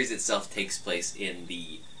the series itself takes place in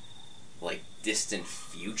the, distant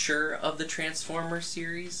future of the Transformers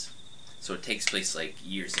series. So it takes place,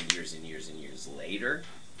 years and years and years and years later.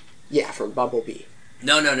 Yeah, from Bumblebee.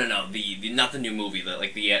 No. The not the new movie.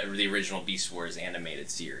 The original Beast Wars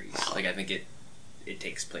animated series. Wow. I think it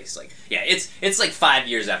takes place it's 5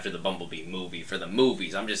 years after the Bumblebee movie for the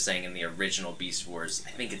movies. I'm just saying in the original Beast Wars,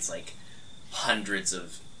 I think it's hundreds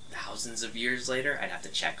of thousands of years later. I'd have to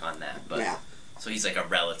check on that, but yeah. So he's a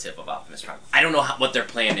relative of Optimus Prime. I don't know what their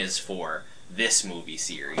plan is for this movie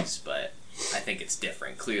series, but I think it's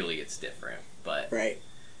different. Clearly, it's different, but right.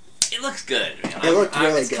 It looks good. Man. It looked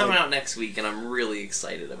really it's good. It's coming out next week, and I'm really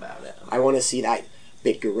excited about it. I want to see that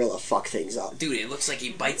big gorilla fuck things up. Dude, it looks like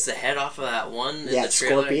he bites the head off of that one in the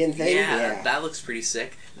trailer. Scorpion thing? Yeah, that looks pretty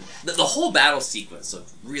sick. The whole battle sequence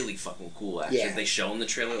looked really fucking cool, actually. Yeah. They show in the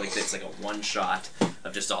trailer, it's a one shot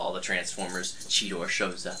of just all the Transformers. Cheetor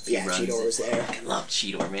shows up. He runs Cheetor was there. I love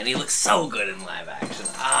Cheetor, man. He looks so good in live action.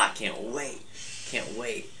 I can't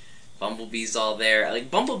wait. Bumblebee's all there.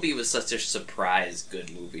 Bumblebee was such a surprise good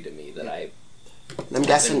movie to me that I I'm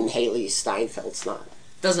guessing Haley Steinfeld's not.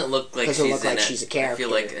 Doesn't look like Doesn't she's look in like it. she's a character. I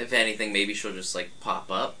feel like, if anything, maybe she'll just, like,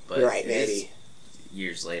 pop up. But Right, it maybe. is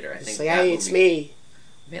years later, I It's think. like, that hey, movie, it's me.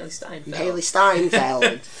 Haley Steinfeld. Haley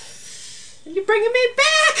Steinfeld. You're bringing me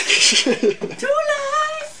back to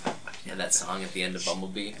life. Yeah, that song at the end of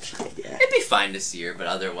Bumblebee. Yeah. It'd be fine to see her, but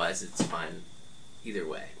otherwise it's fine either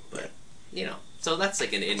way. But, you know, so that's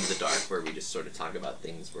like an In the Dark where we just sort of talk about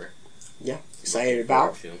things we're Yeah, excited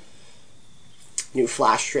about. New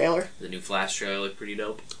Flash trailer. The new Flash trailer looked pretty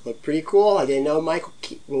dope. Looked pretty cool. I didn't know Michael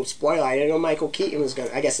Keaton... Well, spoiler, I didn't know Michael Keaton was going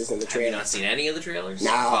to... I guess it's in the Have you trailer. not seen any of the trailers?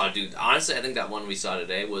 No. Oh, dude, honestly, I think that one we saw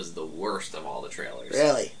today was the worst of all the trailers.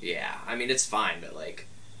 Really? Yeah. I mean, it's fine, but, like,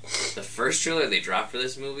 the first trailer they dropped for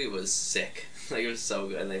this movie was sick. Like, it was so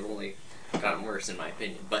good, and they've only gotten worse, in my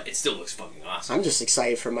opinion. But it still looks fucking awesome. I'm just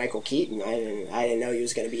excited for Michael Keaton. I didn't know he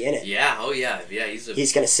was going to be in it. Yeah, oh yeah. Yeah,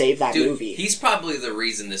 He's going to save that dude, movie. He's probably the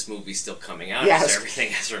reason this movie's still coming out Yeah, after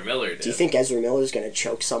everything Ezra Miller did. Do you think Ezra Miller's going to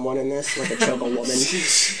choke someone in this? Like a choke a woman?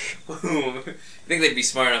 I think they'd be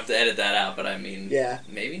smart enough to edit that out, but I mean, Yeah.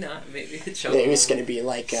 maybe not. Maybe the choke. Maybe it's going to be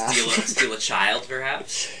like... steal a child,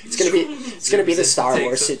 perhaps. It's gonna be the Star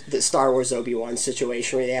Takes Wars Obi-Wan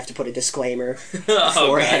situation where they have to put a disclaimer Oh,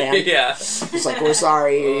 beforehand. God. Yeah. It's like, we're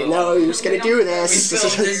sorry, no, he was gonna do We this.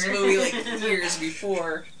 filmed this movie like years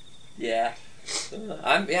before. Yeah.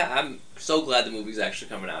 I'm so glad the movie's actually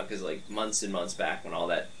coming out because like months and months back when all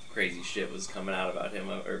that crazy shit was coming out about him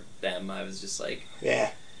or them, I was just like,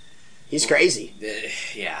 Yeah, he's crazy.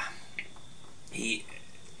 Yeah. He.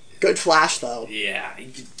 Good Flash though. Yeah.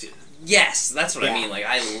 Yes, that's what I Yeah. mean. Like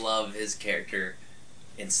I love his character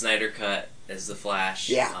in Snyder Cut as the Flash.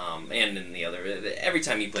 Yeah. And in the other, every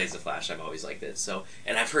time he plays the Flash, I've always liked it. So,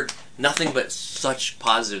 and I've heard nothing but such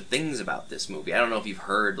positive things about this movie. I don't know if you've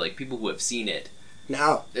heard, like people who have seen it.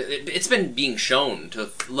 No. It's been being shown to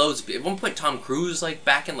loads. At one point, Tom Cruise, like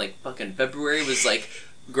back in like fucking February, was like,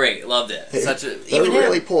 "Great, loved it." They're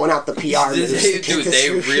really pulling out the PR moves to get Dude, this they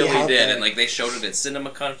movie really out did, there. and like they showed it at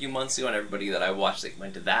CinemaCon a few months ago, and everybody that I watched that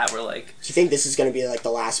went to that were like, Do you think this is gonna be like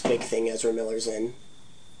the last big thing Ezra Miller's in?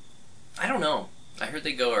 I don't know. I heard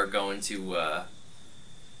they are going to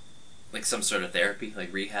like some sort of therapy,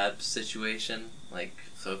 like rehab situation. Like,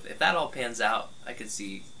 so if that all pans out, I could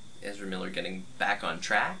see Ezra Miller getting back on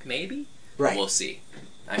track, maybe. Right. We'll see.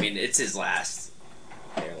 I mean, it's their last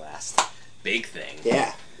big thing.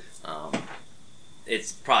 Yeah.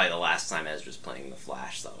 It's probably the last time Ezra's playing the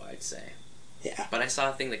Flash, though, I'd say. Yeah. But I saw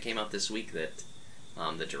a thing that came out this week that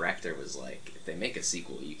the director was like, if they make a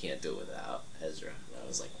sequel, you can't do it without Ezra. And I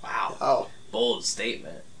was like, wow. Oh. Bold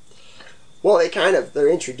statement. Well, they're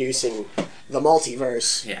introducing the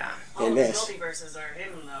multiverse. Yeah. All in the this. multiverses are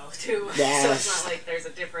hidden though, too. Yeah. So it's not like there's a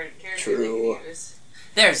different character True. they can use.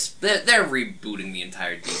 They're rebooting the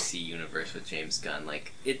entire DC universe with James Gunn.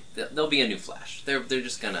 Like there'll be a new Flash. They're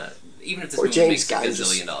just gonna, even if this Or movie James makes Gunn $1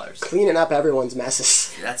 just gazillion. cleaning up everyone's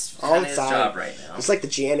messes. That's all kind the of his time. job right now. It's like the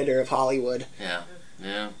janitor of Hollywood. Yeah.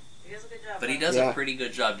 He does a good job. But he though. does Yeah. a pretty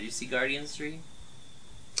good job. Did you see Guardians 3?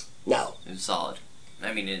 No. It was solid.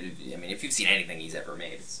 I mean, if you've seen anything he's ever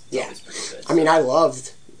made, it's Yeah. always pretty good. I mean, I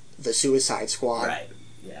loved the Suicide Squad. Right.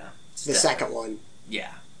 Yeah. The second one.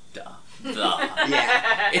 Yeah. Duh.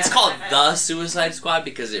 Yeah. It's called The Suicide Squad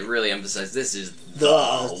because it really emphasizes this is the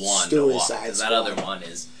one to watch. Suicide 'Cause that Squad. other one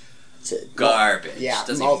is It's a- garbage. Yeah,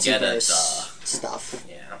 Doesn't even get multiverse a stuff.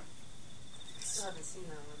 Yeah. Still haven't seen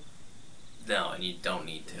that one. No, and you don't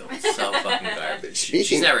need to. It's so fucking garbage. Speaking-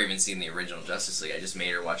 She's never even seen the original Justice League. I just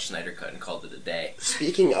made her watch Snyder Cut and called it a day.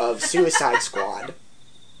 Speaking of Suicide Squad,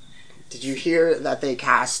 did you hear that they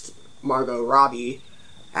cast Margot Robbie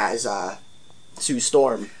as Sue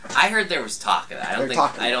Storm? I heard there was talk of that. They're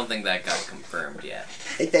I don't think that got confirmed yet.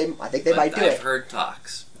 I think they But might do I've it. heard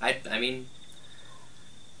talks. I mean,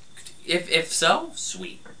 if so,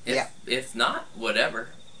 sweet. If not, whatever.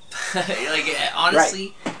 Like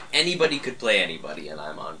honestly, anybody could play anybody, and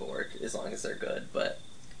I'm on board as long as they're good. But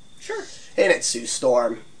sure, And it's Sue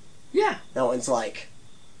Storm. yeah. No one's like,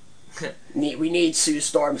 we need Sue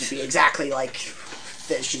Storm to be exactly like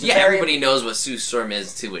this. She's a Yeah, very- everybody knows what Sue Storm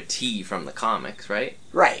is to a T from the comics, right?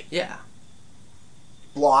 Right. Yeah,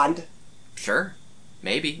 Blonde, sure,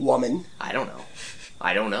 maybe. woman, I don't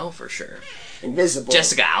know for sure. invisible.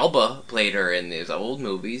 Jessica Alba played her in these old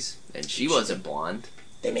movies, and she wasn't blonde.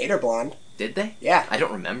 They made her blonde. Did they? Yeah. I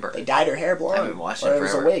don't remember. They dyed her hair blonde. I haven't watched or it it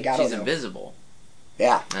was forever. a wig. I don't She's know. invisible.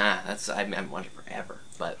 Yeah. I haven't watched it forever.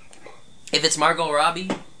 But if it's Margot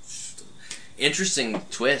Robbie, interesting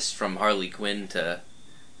twist from Harley Quinn to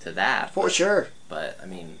that. For sure. But I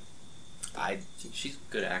mean, She's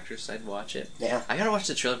a good actress. I'd watch it. Yeah. I gotta watch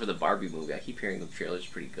the trailer for the Barbie movie. I keep hearing the trailer's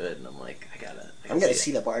pretty good, and I'm like, I'm gonna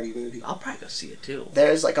see the Barbie movie. I'll probably go see it too.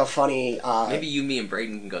 There's like a funny. Maybe you, me, and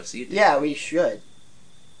Braden can go see it. Yeah, we should.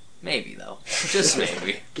 Maybe though, just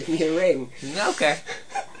maybe. Give me a ring. Okay.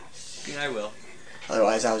 Yeah, I will.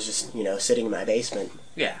 Otherwise, I was just sitting in my basement.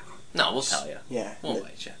 Yeah. No, we'll tell you. Yeah. We'll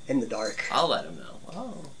invite you. In the dark. I'll let him know.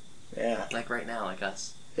 Oh. Yeah. Like right now, like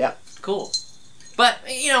us. Yeah. Cool. But,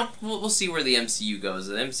 we'll see where the MCU goes.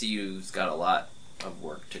 The MCU's got a lot of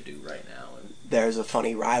work to do right now. And there's a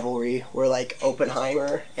funny rivalry where, like,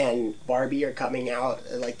 Oppenheimer and Barbie are coming out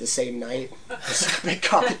at, like, the same night. There's a big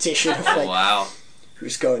competition of, like, wow.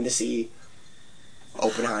 Who's going to see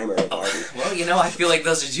Oppenheimer or Barbie. Well, I feel like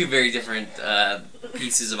those are two very different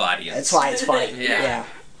pieces of audience. That's why it's funny. Yeah.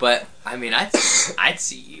 But, I mean, I'd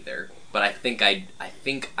see either. But I think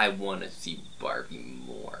I want to see Barbie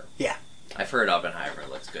more. Yeah. I've heard Oppenheimer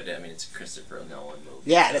looks good. I mean, it's a Christopher Nolan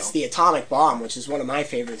movie. Yeah, and it's the atomic bomb, which is one of my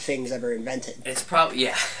favorite things ever invented. It's probably,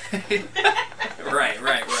 yeah. Right.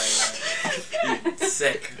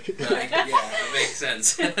 Sick. Yeah, it makes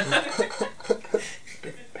sense.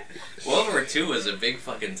 World War II was a big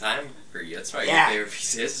fucking time for you. That's probably your favorite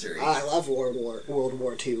piece of history. I love World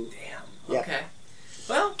War II. Damn. Yep. Okay.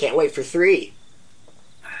 Well, can't wait for 3.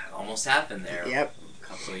 Almost happened there. Yep. A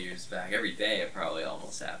couple of years back. Every day it probably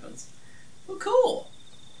almost happens. Well, cool.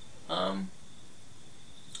 I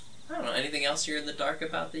don't know. Anything else you're in the dark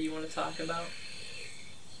about that you want to talk about?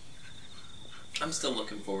 I'm still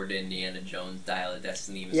looking forward to Indiana Jones Dial of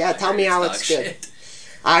Destiny. Yeah, tell me how it's good.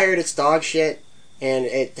 I heard it's dog shit, and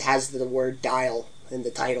it has the word dial in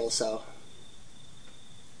the title, so...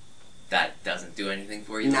 That doesn't do anything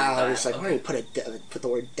for you? No, I was like, why don't you put the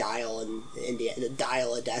word dial in Indiana, the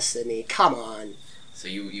Dial of Destiny? Come on. So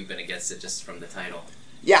you've been against it just from the title?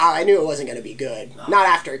 Yeah, I knew it wasn't going to be good. Oh. Not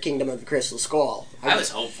after Kingdom of the Crystal Skull. I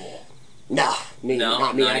was hopeful. No,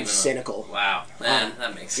 not me. I'm cynical. Wow,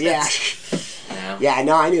 that makes sense. Yeah,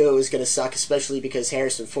 no, I knew it was going to suck, especially because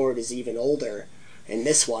Harrison Ford is even older in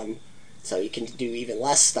this one, so you can do even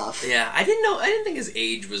less stuff. Yeah, I didn't think his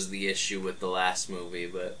age was the issue with the last movie,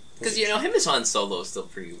 but because him as Han Solo is still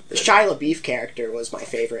pretty good. The Shia LaBeouf character was my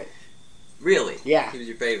favorite. Really? Yeah. He was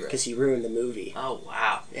your favorite? Because he ruined the movie. Oh,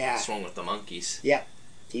 wow. Yeah. This one with the monkeys. Yep.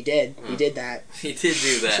 He did. He did that. He did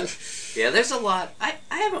do that. Yeah, there's a lot. I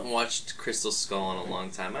haven't watched Crystal Skull in a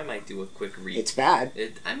long time. I might do a quick read. It's bad.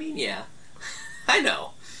 Yeah. I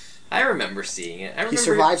know. I remember seeing it. He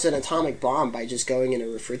survives an atomic bomb by just going in a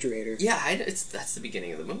refrigerator. Yeah, that's the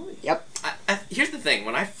beginning of the movie. Yep. Here's the thing.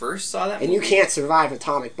 When I first saw that movie... And you can't survive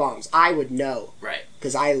atomic bombs. I would know. Right.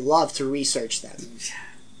 Because I love to research them.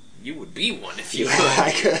 You would be one if you could.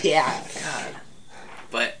 I could. Yeah. God.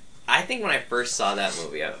 But I think when I first saw that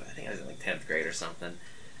movie, I think I was in like 10th grade or something,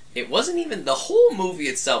 it wasn't even... The whole movie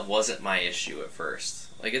itself wasn't my issue at first.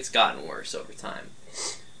 Like, it's gotten worse over time.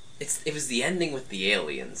 It was the ending with the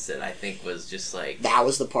aliens that I think was just like... That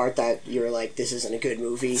was the part that you were like, this isn't a good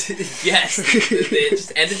movie. Yes. It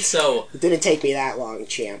just ended so... It didn't take me that long,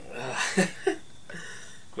 champ.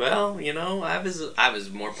 Well, I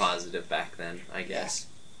was more positive back then, I guess.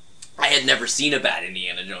 I had never seen a bad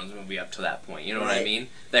Indiana Jones movie up to that point, you know what I mean?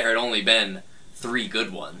 There had only been 3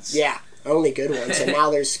 good ones. Yeah, only good ones, and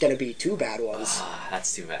now there's going to be 2 bad ones.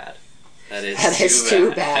 That's too bad. That is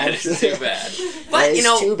too bad. That is too bad.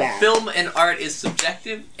 But, film and art is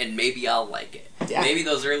subjective, and maybe I'll like it. Yeah. Maybe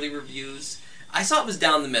those early reviews... I saw it was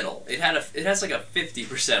down the middle. It has like a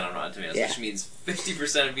 50% on Rotten Tomatoes, which means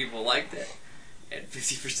 50% of people liked it, and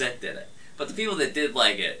 50% didn't. But the people that did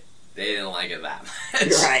like it, they didn't like it that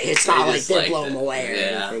much. Right, it's not like they blow them away or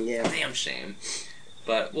anything. Yeah. Damn shame.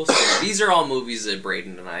 But we'll see. These are all movies that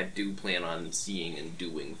Braden and I do plan on seeing and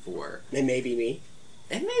doing for. And maybe me.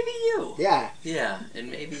 And maybe you. Yeah. Yeah,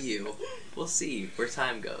 and maybe you. We'll see where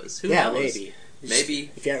time goes. Who knows? Maybe.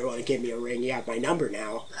 Maybe. If you ever want to give me a ring, you have my number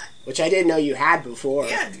now. Which I didn't know you had before.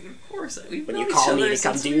 Yeah, dude, of course. When you called me to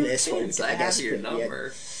come do this one. I have your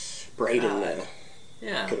number. Braden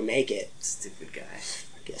yeah. couldn't make it. Stupid guy.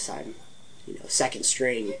 I guess I'm, second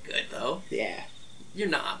string. You're good, though. Yeah. You're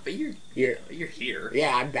not, but you're here.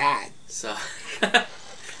 Yeah, I'm bad. So...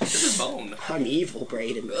 This is bone. I'm evil,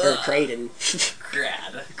 Braden. Or Craden.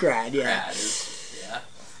 Grad, yeah. Grad is,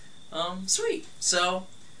 yeah. Sweet. So,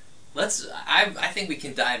 I think we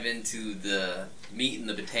can dive into the meat and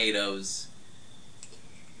the potatoes.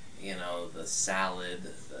 The salad,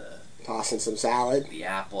 tossing some salad. The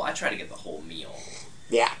apple. I try to get the whole meal.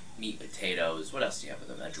 Yeah. Meat, potatoes. What else do you have with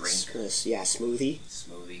them? A drink? Smoothie.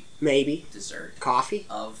 Smoothie. Maybe. Dessert. Coffee.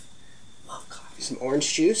 Love coffee. Some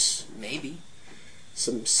orange juice. Maybe.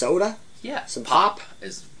 Some soda. Yeah. Some pop?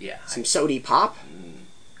 Is, yeah. Some sody pop?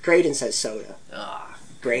 Graydon says soda. Ah.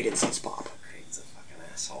 Graydon says pop. Graydon's a fucking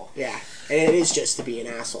asshole. Yeah. And it is just to be an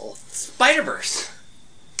asshole. Spider-Verse.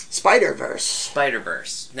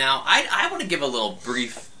 Spider-Verse. Now, I want to give a little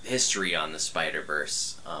brief history on the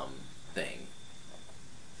Spider-Verse thing.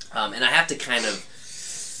 And I have to kind of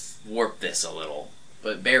warp this a little,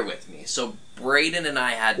 but bear with me. So, Braden and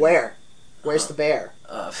I had... Where? Where's the bear?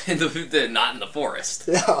 not in the forest.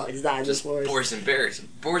 No, he's not in the Just forest. boars and bears.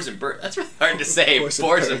 Boars and birds. That's really hard to say.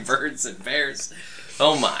 Boars and and birds and bears.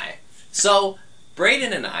 Oh my. So,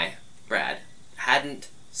 Braden and I, Brad, hadn't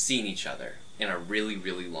seen each other in a really,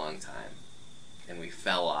 really long time. And we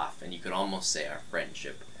fell off, and you could almost say our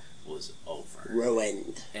friendship was over.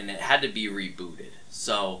 Ruined. And it had to be rebooted.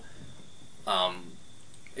 So,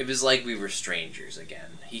 it was like we were strangers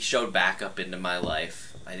again. He showed back up into my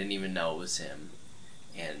life. I didn't even know it was him.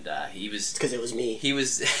 And he was... Because it was me. He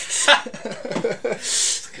was...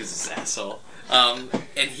 Because he's an asshole.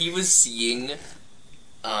 And he was seeing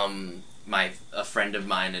a friend of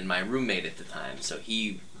mine and my roommate at the time. So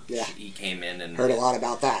he came in and... Heard a lot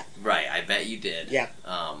about that. Right, I bet you did. Yeah.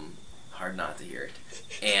 Hard not to hear it.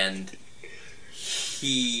 And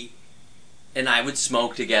he and I would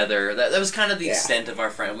smoke together. That was kind of the extent of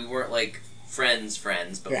our friend. We weren't like friends,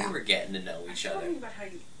 but we were getting to know each other. Talking about how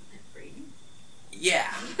you met Brady?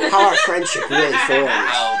 Yeah. How our friendship really formed.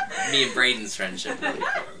 How me and Braden's friendship really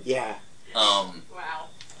formed. Yeah. Wow.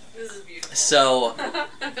 This is beautiful. So,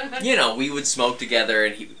 we would smoke together,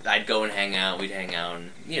 and I'd go and hang out. We'd hang out,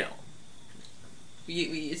 and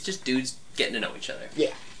it's just dudes getting to know each other.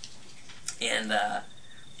 Yeah. And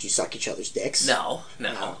did you suck each other's dicks? No,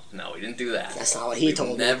 we didn't do that. That's not what he told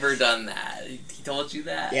me. We've never done that. He told you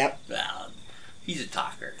that? Yep. Well, he's a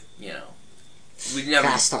talker, We'd never,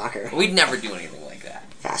 Fast talker. We'd never do anything like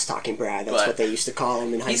that. Fast talking Brad, that's what they used to call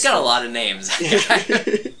him in high school. He's got a lot of names.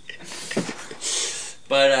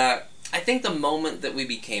 But I think the moment that we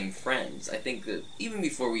became friends, I think that even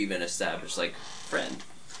before we even established, friend,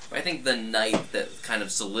 I think the night that kind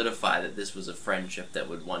of solidified that this was a friendship that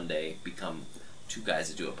would one day become two guys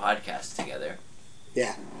that do a podcast together.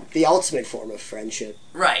 Yeah. The ultimate form of friendship.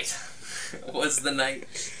 Right. Was the night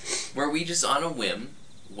where we just on a whim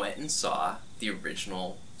went and saw the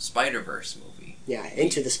original Spider-Verse movie. Yeah,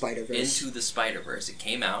 Into the Spider-Verse. Into the Spider-Verse. It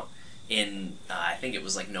came out in, I think it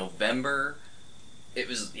was November. It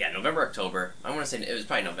was, November, October. I want to say it was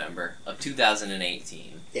probably November of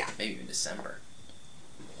 2018. Yeah. Maybe even December.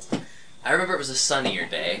 I remember it was a sunnier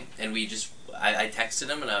day, and I texted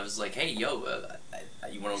him, and I was like, hey, yo,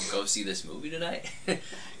 you want to go see this movie tonight?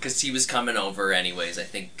 Because he was coming over anyways. I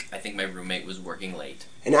think my roommate was working late.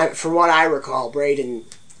 And from what I recall, Braden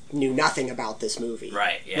knew nothing about this movie.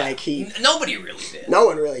 Right, yeah. Nobody really did. No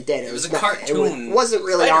one really did. It was a cartoon It wasn't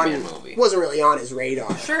really Spider-Man movie. Wasn't really on his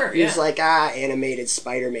radar. Sure, He was like, animated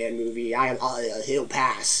Spider-Man movie. He'll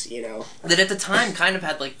pass, That at the time kind of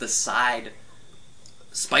had, the side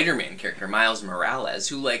Spider-Man character, Miles Morales,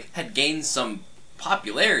 who, had gained some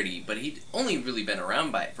popularity, but he'd only really been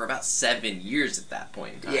around for about 7 years at that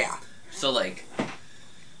point in time. Yeah. So,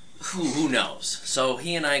 who knows? So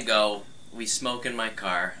he and I go, we smoke in my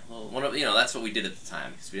car. Well, that's what we did at the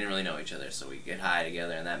time, because we didn't really know each other, so we get high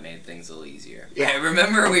together, and that made things a little easier. Yeah. I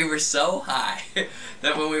remember we were so high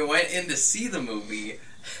that when we went in to see the movie,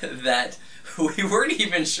 that we weren't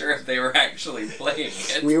even sure if they were actually playing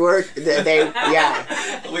it. We were,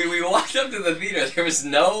 yeah. We walked up to the theater. There was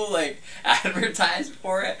no, advertisement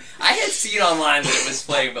for it. I had seen online that it was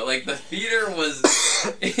playing, but, the theater was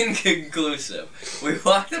inconclusive. We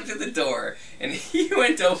walked up to the door, and he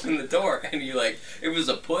went to open the door, and he, it was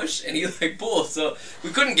a push, and he, pulled, so we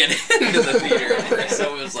couldn't get into the theater.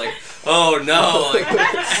 So it was oh no,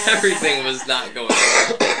 everything was not going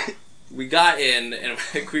well. We got in, and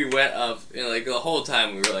we went up, and the whole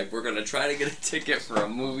time we were we're going to try to get a ticket for a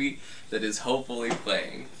movie that is hopefully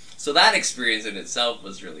playing. So that experience in itself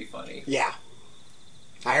was really funny. Yeah.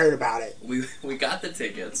 I heard about it. We got the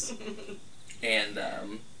tickets, and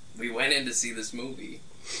we went in to see this movie.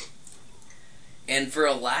 And for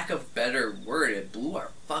a lack of better word, it blew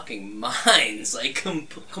our fucking minds,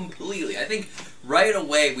 completely. I think right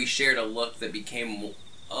away we shared a look that became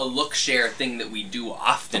a look share thing that we do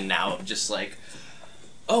often now, of just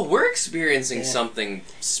oh, we're experiencing something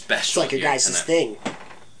special. It's your guys' thing.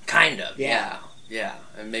 Kind of, yeah.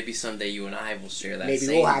 And maybe someday you and I will share that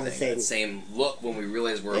same we'll have thing, a thing. that same look when we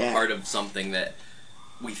realize we're a part of something that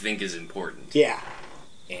we think is important. Yeah.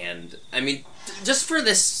 And, just for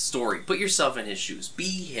this story, put yourself in his shoes. Be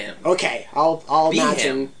him. Okay, I'll be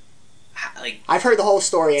imagine. Him. I've heard the whole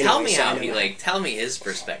story anyway. Tell me how tell me his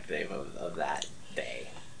perspective of that day.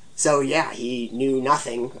 So yeah, he knew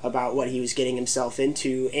nothing about what he was getting himself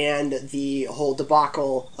into, and the whole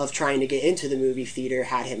debacle of trying to get into the movie theater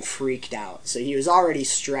had him freaked out. So he was already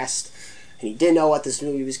stressed, and he didn't know what this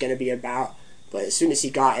movie was going to be about. But as soon as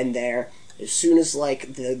he got in there, as soon as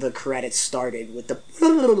like the credits started with the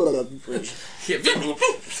Yeah,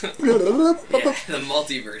 the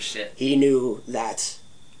multiverse shit. he knew that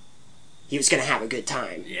he was going to have a good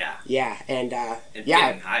time. Yeah. Yeah, and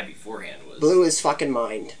Getting high beforehand was blew his fucking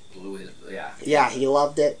mind. Yeah, he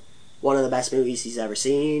loved it. One of the best movies he's ever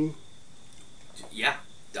seen. Yeah,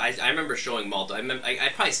 I remember showing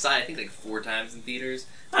I probably saw it, I think, like 4 times in theaters.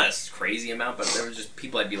 Not a crazy amount, but there was just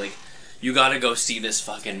people I'd be like, you gotta go see this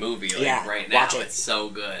fucking movie, like, right now. Watch it. It's so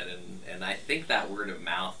good. And I think that word of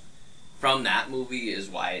mouth from that movie is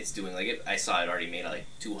why it's doing, like, I saw it already made like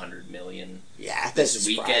 200 million. Yeah, this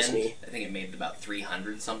weekend. Me. I think it made about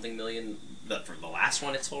 300 something million for the last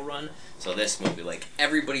one, its whole run. So this movie, like,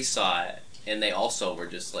 everybody saw it, and they also were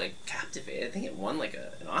just like captivated. I think it won like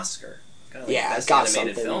an Oscar. Kind of like Yeah, best it got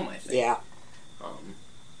animated something. film, I think. Yeah.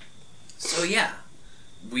 So yeah,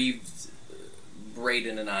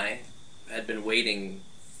 Braden and I had been waiting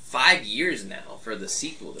 5 years now for the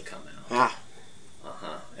sequel to come out. Ah.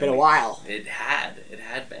 Uh-huh. Been a while. It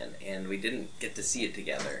had been, and we didn't get to see it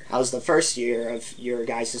together. That was the first year of your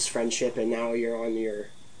guys' friendship, and now you're on your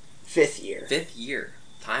 5th year. 5th year.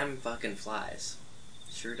 Time fucking flies.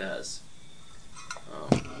 Sure does.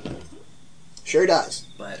 Sure does.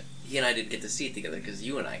 But he and I didn't get to see it together because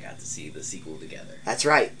you and I got to see the sequel together. That's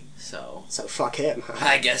right. So fuck him.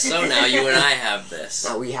 I guess so. Now you and I have this.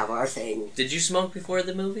 Now we have our thing. Did you smoke before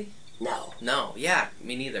the movie? No. No. Yeah,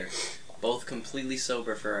 me neither. Both completely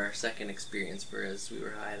sober for our second experience, whereas we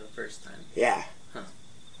were high the first time. Yeah. Huh.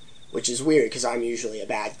 Which is weird because I'm usually a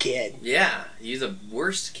bad kid. Yeah, you're the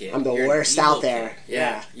worst kid. I'm the You're worst an evil out there. kid.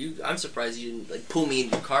 Yeah. I'm surprised you didn't like pull me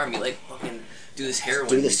in your car and be like, fucking do this heroin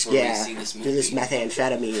Do this, before we yeah. see this movie. Do this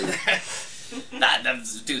methamphetamine.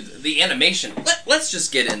 Dude, the animation. Let's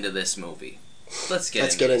just get into this movie. Let's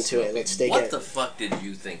get into it. Let's dig What in. the fuck did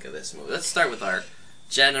you think of this movie? Let's start with our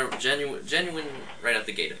genuine right out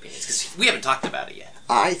the gate opinions, because we haven't talked about it yet.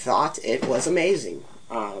 I thought it was amazing.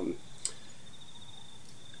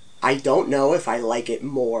 I don't know if I like it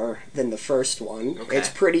more than the first one. Okay. It's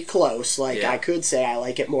pretty close. I could say I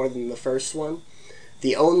like it more than the first one.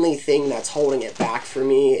 The only thing that's holding it back for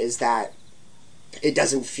me is that it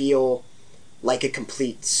doesn't feel like a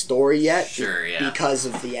complete story yet. Sure, yeah. Because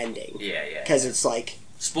of the ending. Yeah. Because it's like...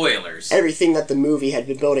 Spoilers. Everything that the movie had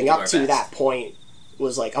been building up to best. that point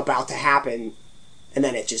was like about to happen, and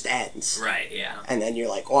then it just ends. Right, yeah. And then you're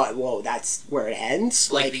like, oh, whoa, that's where it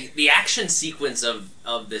ends? Like the action sequence of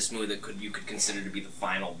this movie that you could consider to be the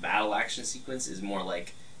final battle action sequence is more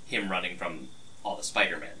like him running from all the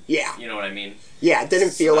Spider-Men. Yeah. You know what I mean? Yeah, it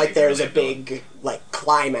didn't feel like there was a really big,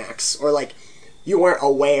 climax, or you weren't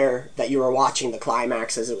aware that you were watching the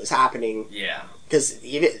climax as it was happening. Yeah. Because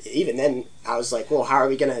even then, I was like, well, how are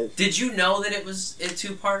we going to... Did you know that it was a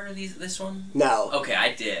 2-parter, this one? No. Okay,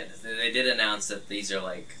 I did. They did announce that these are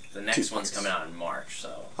the next one's coming out in March,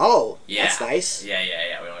 so... Oh, yeah. That's nice. Yeah,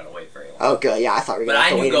 we don't have to wait very long. Oh, good, yeah, I thought we were But going to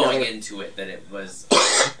have I to knew wait going another... into it that it was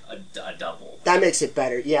a double. That makes it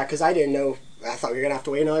better, yeah, because I didn't know... I thought we were going to have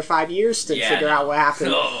to wait another 5 years to figure out what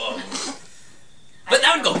happened. Oh. But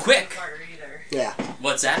that would go quick. Yeah.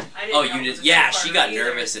 What's that? Oh, you did. Yeah, she got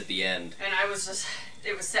nervous at the end. And I was just,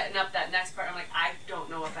 it was setting up that next part. I'm like, I don't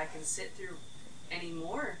know if I can sit through any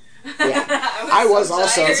more. Yeah. I was so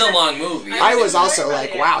also... tired. It's a long movie. I was also Sorry like,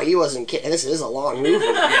 about it. wow, he wasn't kidding. This is a long movie.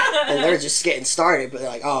 Yeah. And they're just getting started, but they're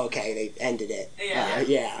like, oh, okay, they ended it.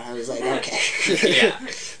 Yeah. I was like, okay. Yeah.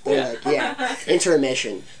 They're like, yeah,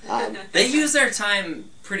 intermission. They use their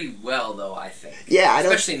time pretty well, though, I think. Yeah, I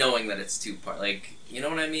don't... Especially knowing that it's 2-part. Like, you know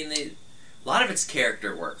what I mean? A lot of it's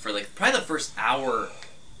character work. For, probably the first hour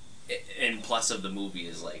and plus of the movie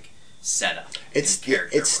is, setup. It's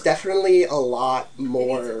character work. definitely a lot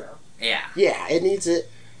more... Yeah. Yeah, it needs it.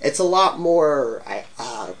 It's a lot more,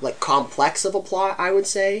 complex of a plot, I would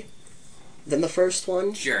say, than the first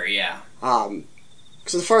one. Sure, yeah.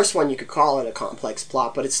 Because the first one, you could call it a complex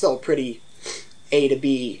plot, but it's still a pretty A to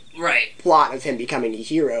B plot of him becoming a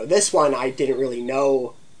hero. This one, I didn't really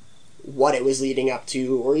know what it was leading up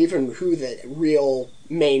to, or even who the real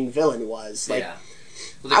main villain was. Yeah.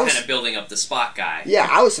 Well, they're kind of building up the Spot guy. Yeah,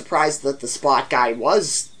 I was surprised that the Spot guy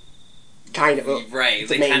was kind of a... Right,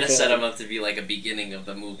 the they main kind of set villain. him up to be a beginning of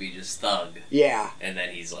the movie, just thug. Yeah. And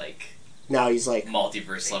then he's now he's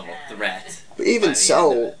multiverse level threat. But even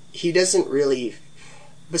so, he doesn't really...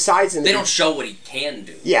 Besides in they don't show what he can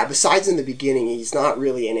do. Yeah, besides in the beginning, he's not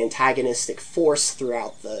really an antagonistic force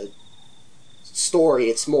throughout the story.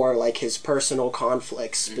 It's more like his personal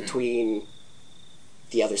conflicts between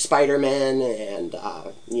the other Spider-Man and,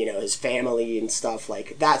 his family and stuff.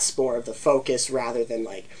 Like, that's more of the focus rather than,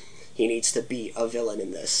 like, he needs to be a villain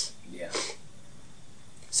in this. Yeah.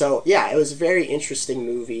 So, yeah, it was a very interesting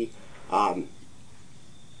movie. And,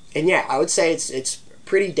 yeah, I would say it's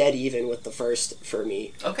pretty dead even with the first for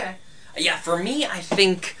me. Okay. Yeah, for me, I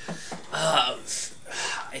think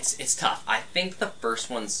it's tough. I think the first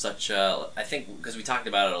one's I think, because we talked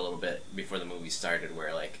about it a little bit before the movie started,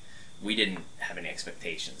 where, like, we didn't have any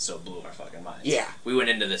expectations, so it blew our fucking minds. Yeah. We went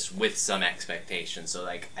into this with some expectations, so,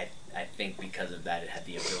 like, I think because of that, it had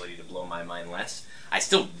the ability to blow my mind less. I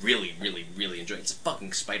still really, really, really enjoy it. It's a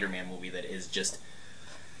fucking Spider-Man movie that is just...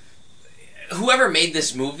 Whoever made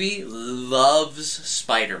this movie loves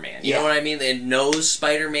Spider-Man. You know what I mean? It knows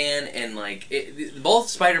Spider-Man, and, like, both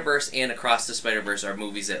Spider-Verse and Across the Spiderverse are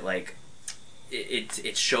movies that, like,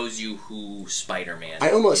 it shows you who Spider-Man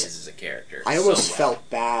is as a character. I almost felt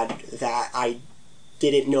bad that I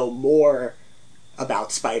didn't know more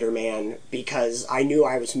about Spider-Man because I knew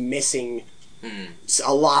I was missing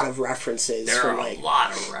a lot of references. There are a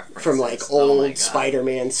lot of references from like old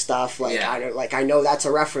Spider-Man stuff. Like I know that's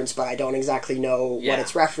a reference, but I don't exactly know what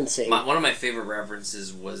it's referencing. One of my favorite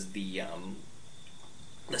references was the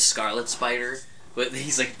Scarlet Spider. But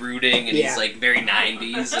he's like brooding and he's like very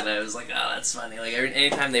 90s, and I was like, oh, that's funny. Like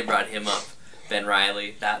anytime they brought him up, Ben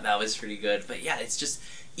Reilly, that was pretty good. But yeah, it's just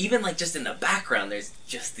even like just in the background, there's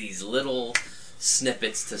just these little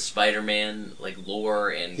snippets to Spider-Man, like lore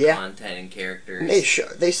and content and characters.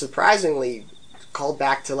 They surprisingly called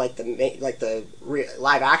back to like the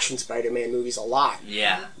live action Spider-Man movies a lot.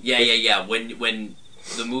 Yeah. When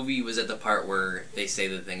the movie was at the part where they say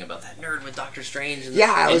the thing about that nerd with Doctor Strange, and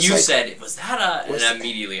you said, was that a... And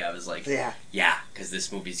immediately I was like, yeah, because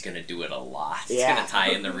this movie's going to do it a lot. It's going to tie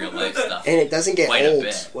in the real life stuff. And it doesn't get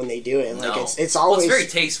old when they do it. Like, it's always... it's very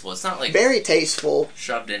tasteful. It's not like... Very tasteful.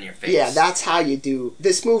 Shoved in your face. Yeah, that's how you do...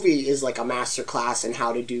 This movie is like a masterclass in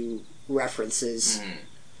how to do references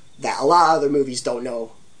that a lot of other movies don't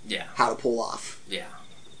know how to pull off. Yeah.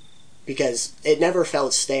 Because it never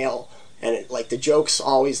felt stale. And the jokes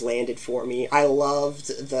always landed for me. I loved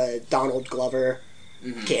the Donald Glover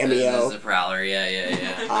cameo. As the Prowler,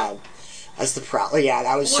 yeah. As the Prowler,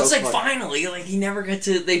 that was so fun. Well, it's like finally, like he never got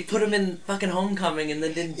to. They put him in fucking Homecoming and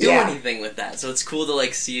then didn't do anything with that. So it's cool to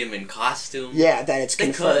like see him in costume. Yeah, that it's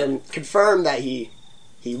confirmed that he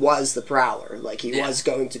was the Prowler. Like he was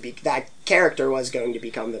going to be, that character was going to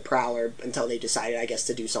become the Prowler until they decided, I guess,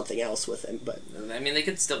 to do something else with him. But I mean, they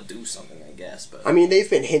could still do something, I guess. But I mean, they've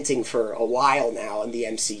been hinting for a while now in the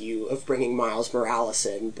MCU of bringing Miles Morales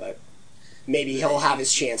in, but maybe he'll have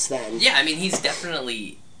his chance then. Yeah, I mean, he's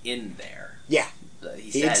definitely in there. Yeah,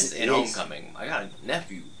 he says in Homecoming, I got a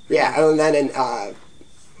nephew. Yeah, and then in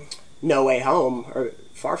No Way Home or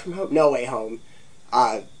Far From Home, No Way Home,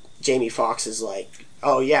 Jamie Foxx is like,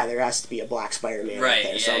 oh yeah, there has to be a black Spider-Man out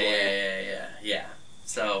there somewhere. Yeah.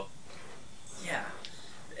 So, yeah.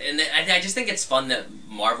 And I just think it's fun that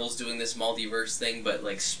Marvel's doing this multiverse thing, but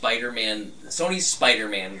like Sony's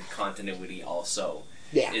Spider-Man continuity also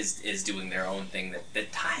is doing their own thing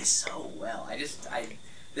that ties so well.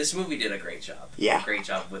 This movie did a great job. Yeah. A great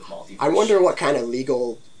job with multiverse. I wonder what kind of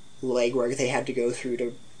legal legwork they had to go through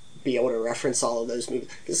to be able to reference all of those movies.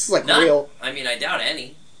 This is like real... I mean, I doubt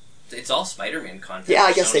any. It's all Spider-Man content. Yeah,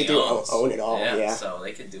 I guess Sony they do owns. own it all, yeah. So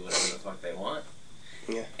they could do whatever the fuck they want.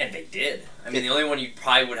 Yeah. And they did. I mean, the only one you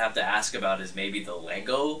probably would have to ask about is maybe the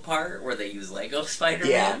Lego part, where they use Lego Spider-Man.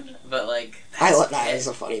 Yeah. But, like... That is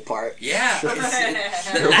a funny part. Yeah.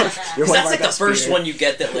 That's like the first one you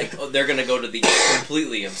get that, like, they're going to go to the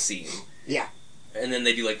completely obscene. Yeah. And then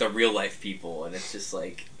they do, like, the real-life people, and it's just,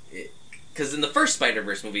 like... Because in the first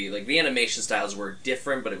Spider-Verse movie, like, the animation styles were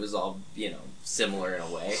different, but it was all, similar in a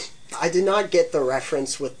way. I did not get the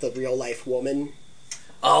reference with the real-life woman.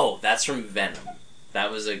 Oh, that's from Venom. That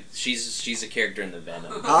was she's a character in the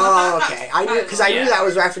Venom. Oh, okay. I knew that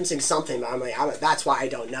was referencing something, but I'm like, that's why I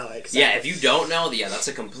don't know it. If you don't know, that's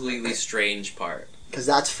a completely strange part. Because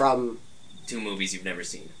that's from... 2 movies you've never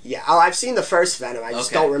seen. Yeah. Oh, I've seen the first Venom. I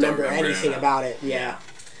just don't remember anything about it. Yeah.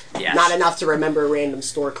 Not enough to remember a random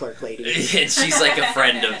store clerk lady. And she's like a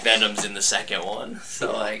friend of Venom's in the second one.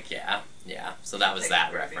 So, yeah. So that was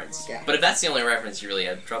that reference. Yeah. But if that's the only reference you really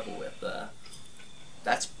had trouble with,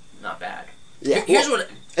 that's not bad. Yeah.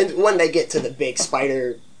 And when they get to the big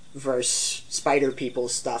Spider-Verse, Spider People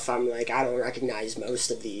stuff, I'm like, I don't recognize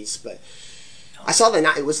most of these, but I saw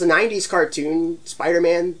it was the 90s cartoon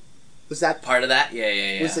Spider-Man. Was that part of that?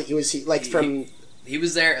 Yeah. Was he like from... He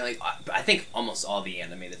was there, like, I think almost all the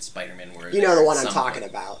animated Spider-Man were the one I'm talking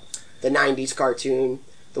about. the 90s cartoon.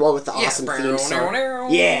 The one with the awesome theme song.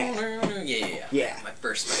 Yeah. My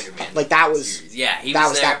first Spider-Man. Like, that was... series. Yeah, that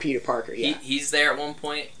was that Peter Parker, yeah. He's there at one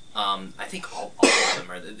point. I think all of them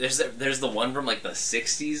are. There's the one from like the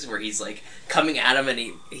 60s where he's like coming at him and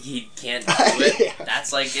he can't do it. Yeah.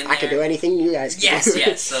 That's like in there. I can do anything you guys can do.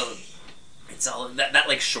 Yes. So it's all that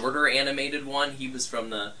like shorter animated one. He was from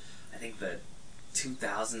the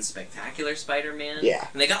 2000 Spectacular Spider-Man. Yeah.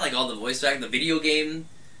 And they got like all the voice back. The video game.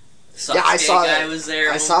 Sasuke Yeah, I saw guy that. was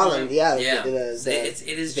there. I saw them. Yeah. Yeah. It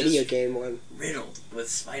is video game one riddled with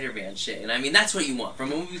Spider-Man shit, and I mean that's what you want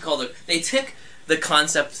from a movie called. They took the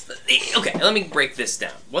concept. Okay, let me break this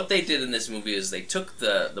down. What they did in this movie is they took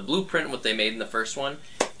the blueprint, what they made in the first one,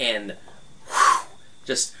 and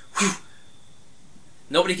just.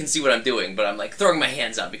 Nobody can see what I'm doing, but I'm like throwing my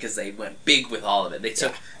hands out because they went big with all of it. They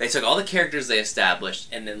took all the characters they established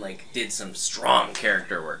and then like did some strong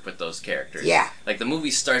character work with those characters. Yeah. Like the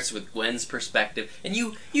movie starts with Gwen's perspective, and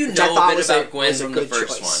you know a bit about Gwen from the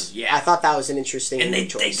first one. Yeah. I thought that was an interesting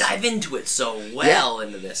choice. And they dive into it so well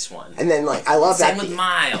into this one. And then like I love that. Same with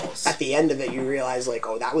Miles. At the end of it, you realize like,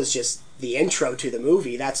 oh, that was just the intro to the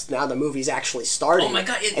movie. That's now the movie's actually starting. Oh my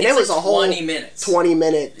god! And it was like a whole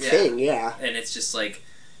 20-minute thing. Yeah. And it's just like.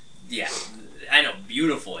 Yeah, I know.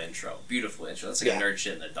 Beautiful intro. That's like a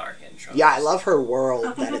Nerdshit in the dark intro. Yeah, I love her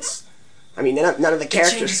world. That it's. I mean, none of the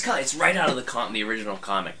characters. It changes color. It's right out of the original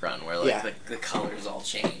comic run where like the colors all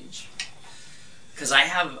change. Because I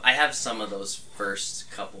have some of those first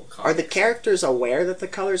couple comics. Are the characters aware that the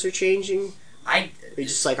colors are changing? Or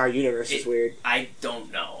just like our universe is weird. I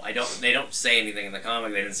don't know. They don't say anything in the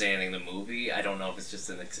comic. They didn't say anything in the movie. I don't know if it's just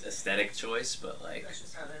an aesthetic choice, but like. That's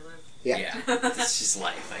just how they live. Yeah, it's just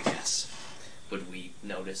life, I guess. Would we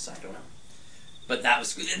notice? I don't know. But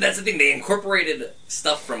that's the thing. They incorporated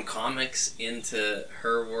stuff from comics into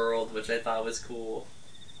her world, which I thought was cool.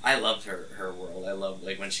 I loved her world. I love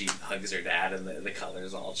like when she hugs her dad and the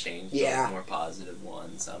colors all change. Yeah, more positive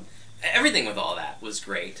ones. Everything with all that was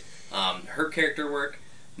great. Her character work,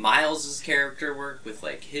 Miles' character work with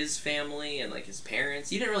like his family and like his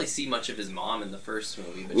parents. You didn't really see much of his mom in the first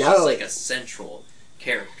movie, but she's like a central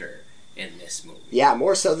character in this movie. Yeah,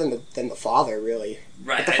 more so than the father, really.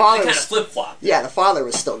 Right. But the father kind of flip-flop. Yeah, the father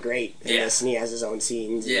was still great in this, and he has his own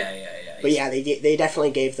scenes. Yeah. But yeah, they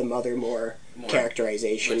definitely gave the mother more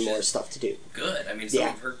characterization, more stuff to do. Good. I mean, some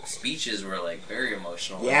of her speeches were like very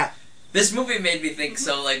emotional. Yeah. Like, this movie made me think.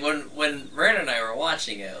 So like when Brandon and I were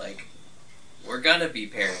watching it, like we're gonna be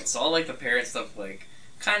parents. So all like the parent stuff like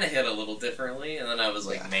kind of hit a little differently, and then I was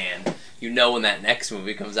like, man, when that next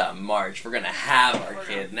movie comes out in March, we're gonna have our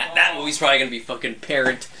kid, and that movie's probably gonna be fucking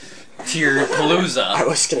parent tier palooza. I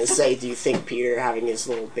was gonna say, do you think Peter having his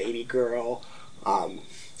little baby girl,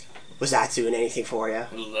 was that doing anything for you?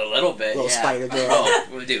 A little bit, little spider girl.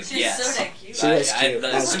 Oh, dude, She's so damn cute. She was cute.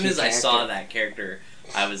 As soon as I saw that character,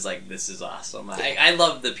 I was like, this is awesome. I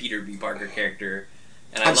love the Peter B. Parker character.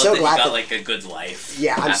 And I'm so glad he got like a good life.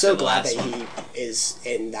 Yeah, I'm so glad that he is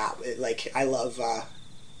in that. Like, I love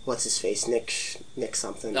what's his face, Nick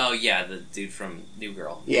something. Oh yeah, the dude from New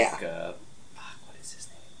Girl. Yeah. Nick, what is his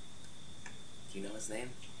name? Do you know his name?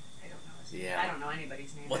 I don't know his name. Yeah. I don't know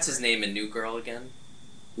anybody's name. What's his name in New Girl again?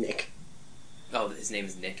 Nick. Oh, his name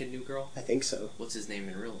is Nick in New Girl? I think so. What's his name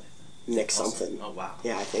in real life then? Nick something. Oh wow.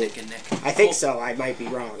 Yeah, I think. Nick and Nick. I think so. I might be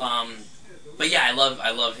wrong. But yeah, I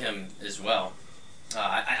love him as well.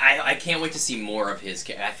 I can't wait to see more of his.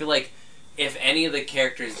 I feel like if any of the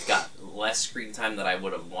characters got less screen time that I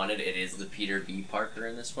would have wanted, it is the Peter B. Parker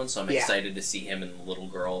in this one. So I'm excited to see him and the little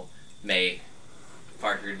girl May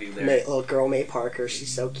Parker do their little girl May Parker.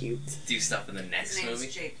 She's so cute. Do stuff in the next His movie.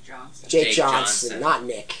 name's Jake Johnson. Jake Johnson, not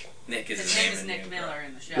Nick. Nick is his name is Nick Miller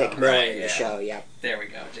in the show. Nick Miller in the show. Yeah. There we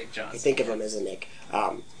go, Jake Johnson. I think of him as a Nick.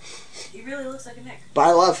 He really looks like a Nick. But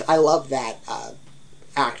I love that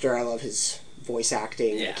actor. I love his voice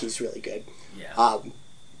acting. Yeah. Like, he's really good. Yeah.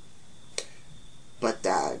 But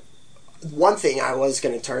one thing I was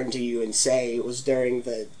going to turn to you and say was during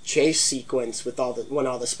the chase sequence with when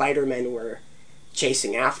all the Spider-Men were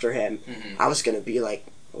chasing after him, I was going to be like,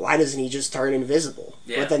 why doesn't he just turn invisible?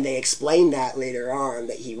 Yeah. But then they explained that later on,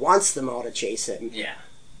 that he wants them all to chase him. Yeah.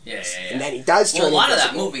 And then he does turn invisible. Well, a lot of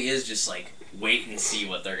that movie is just like, wait and see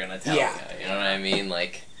what they're going to tell you. You know what I mean?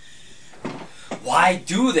 Like, why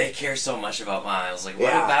do they care so much about Miles? Like,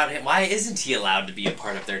 what about him? Why isn't he allowed to be a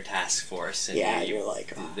part of their task force? And you're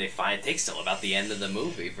like... it takes till about the end of the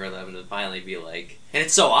movie for them to finally be like... And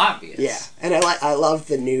it's so obvious. Yeah, and I love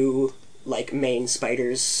the new, like, main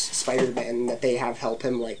Spider-Man that they have help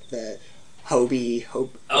him, like, the Hobie. Oh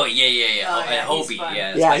yeah. Oh, yeah, Hobie, he's fun.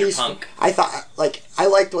 yeah, Yeah, Spider-Punk. I thought, like, I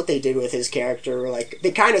liked what they did with his character. Like,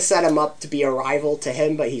 they kind of set him up to be a rival to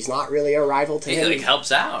him, but he's not really a rival to He him. like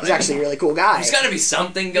helps out. He's actually a really cool guy. There's got to be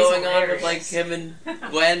something going on with like hilarious. him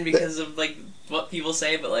and Gwen because of like what people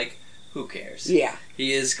say, but like who cares? Yeah.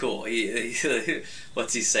 He is cool. He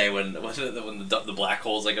what's he say when the black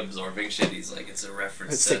hole's like absorbing shit? He's like, it's a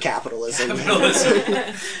reference It's to the capitalism.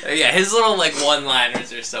 Yeah, his little like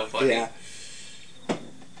one-liners are so funny. Yeah.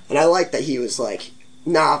 And I like that he was like,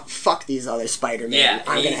 nah, fuck these other Spider-Man. Yeah,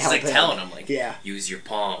 I'm gonna he's help like him. telling him like, Yeah. use your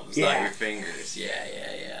palms, Yeah. not your fingers.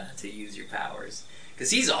 Yeah, to use your powers.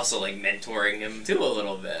 Because he's also like mentoring him too a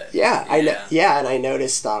little bit. Yeah, I know. Yeah, and I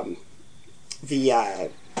noticed the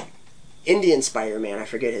Indian Spider-Man. I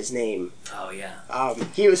forget his name. Oh yeah.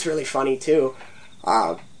 He was really funny too.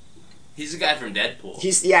 He's the guy from Deadpool.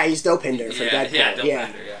 He's Dopinder from Deadpool. Yeah,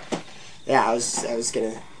 Dopinder, yeah. Yeah, I was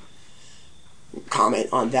gonna comment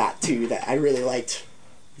on that too. That I really liked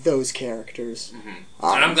those characters. Mm-hmm.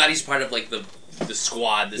 And I'm glad he's part of like the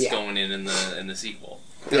squad that's going in the sequel.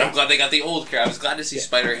 And I'm glad they got the old character. I was glad to see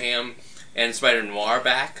Spider-Ham and Spider Noir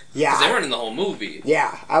back. Yeah, because they weren't in the whole movie.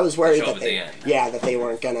 Yeah, I was worried that the they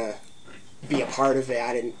weren't gonna be a part of it.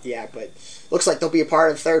 I didn't. Yeah, but looks like they'll be a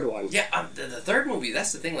part of the third one. Yeah, the third movie.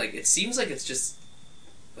 That's the thing. Like, it seems like it's just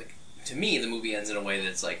like to me, the movie ends in a way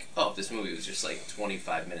that's like, oh, if this movie was just like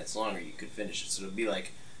 25 minutes longer, you could finish it. So it'd be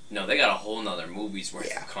like, no, they got a whole nother movie's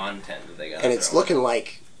worth of content that they got. And it's looking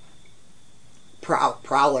like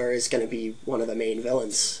Prowler is going to be one of the main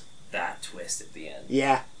villains. That twist at the end.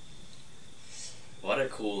 Yeah. What a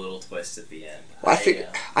cool little twist at the end. Well,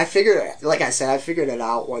 I figured, like I said, I figured it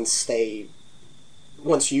out once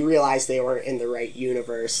you realized they weren't in the right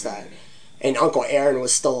universe, that, and Uncle Aaron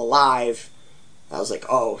was still alive. I was like,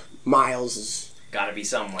 oh, Miles is gotta be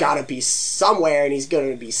somewhere. Gotta be somewhere, and he's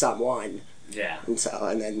gonna be someone. Yeah.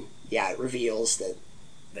 And then it reveals that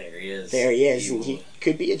there he is. There he is, and he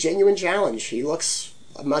could be a genuine challenge. He looks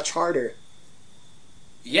much harder.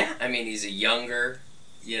 Yeah, I mean, he's a younger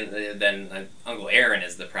than Uncle Aaron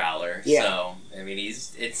is the Prowler. Yeah. So I mean,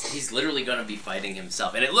 he's literally going to be fighting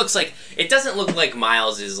himself, and it doesn't look like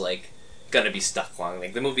Miles is like going to be stuck long.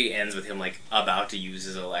 Like the movie ends with him like about to use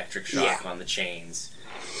his electric shock on the chains.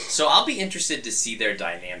 So I'll be interested to see their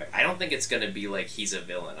dynamic. I don't think it's going to be like he's a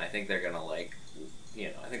villain. I think they're going to like.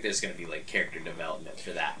 I think there's going to be, like, character development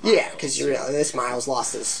for that. Miles. Yeah, because this Miles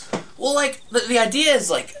lost his... Well, like, the idea is,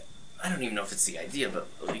 like, I don't even know if it's the idea, but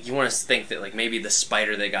like, you want to think that, like, maybe the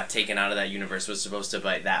spider that got taken out of that universe was supposed to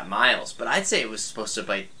bite that Miles, but I'd say it was supposed to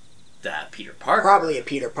bite that Peter Parker. Probably a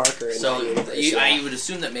Peter Parker in that universe. I would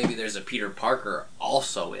assume that maybe there's a Peter Parker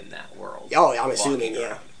also in that world. Oh, I'm assuming,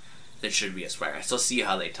 yeah. That should be a spider. I still see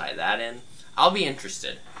how they tie that in. I'll be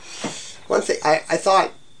interested. One thing, I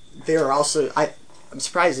thought they were also... I'm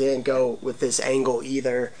surprised they didn't go with this angle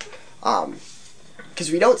either, because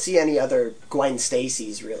we don't see any other Gwen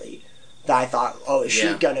Stacy's really. That I thought, oh, is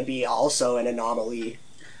she gonna be also an anomaly?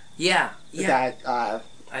 Yeah. That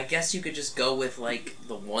I guess you could just go with like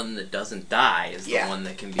the one that doesn't die is the one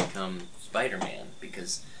that can become Spider-Man,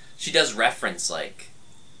 because she does reference like,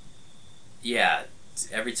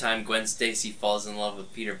 every time Gwen Stacy falls in love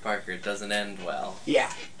with Peter Parker, it doesn't end well. Yeah.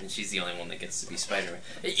 And she's the only one that gets to be Spider-Man.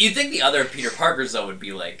 You'd think the other Peter Parkers, though, would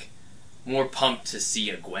be, like, more pumped to see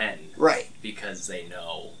a Gwen. Right. Because they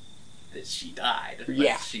know that she died.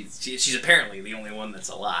 Yeah. Like, she's apparently the only one that's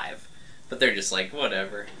alive. But they're just like,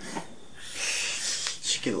 whatever.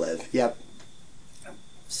 She can live. Yep.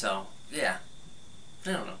 So, yeah.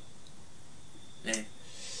 I don't know.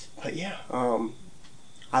 But yeah,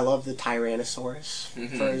 I love the Tyrannosaurus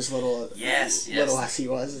for his little little as he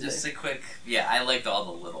was. Just a quick, I liked all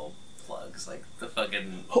the little plugs, like the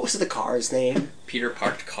fucking. What was the car's name? Peter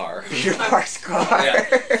Parked Car. Peter Parked Car.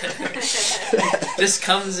 Just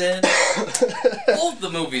comes in. Both the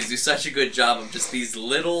movies do such a good job of just these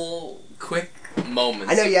little quick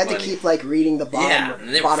moments. I know you had to keep like reading the bottom. Yeah,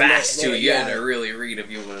 and they were fast too. You had Yeah. to really read if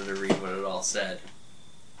you wanted to read what it all said.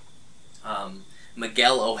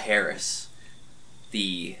 Miguel O'Harris,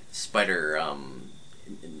 the Spider,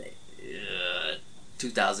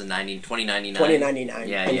 2099. 2099.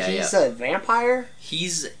 Yeah, and he's a vampire?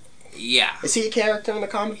 He's, Is he a character in the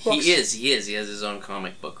comic books? He is. He has his own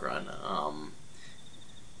comic book run. I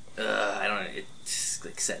don't know, it's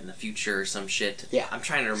like set in the future or some shit. Yeah. I'm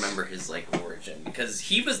trying to remember his, like, origin, because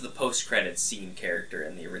he was the post-credits scene character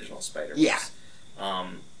in the original Spider-Verse. Yeah.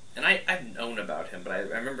 And I've known about him, but I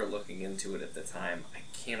remember looking into it at the time. I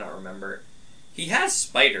cannot remember. He has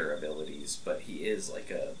spider abilities, but he is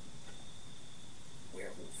like a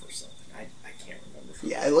werewolf or something. I can't remember.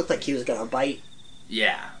 Yeah, it looked like he was gonna bite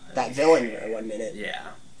that villain for 1 minute. Yeah.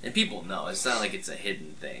 And people know. It's not like it's a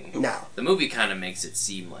hidden thing. No. The movie kind of makes it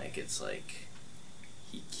seem like it's like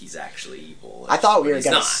he's actually evil. I thought we were he's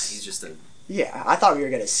gonna... not. He's just a... Yeah, I thought we were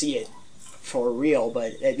going to see it for real,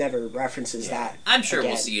 but it never references that. I'm sure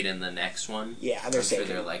again. we'll see it in the next one. Yeah, I'm sure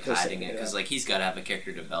they're like hiding it because like he's got to have a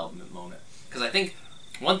character development moment. Because I think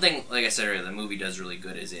one thing, like I said earlier, the movie does really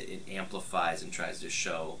good is it amplifies and tries to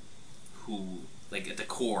show who, like at the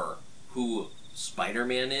core, who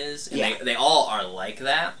Spider-Man is, and they all are like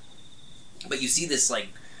that. But you see this like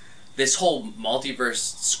this whole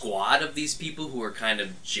multiverse squad of these people who are kind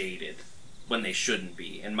of jaded when they shouldn't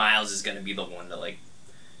be, and Miles is going to be the one to like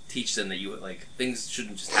teach them that you like things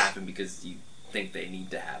shouldn't just happen because you think they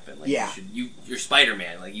need to happen. Like you're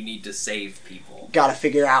Spider-Man. Like you need to save people. Got to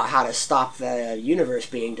figure out how to stop the universe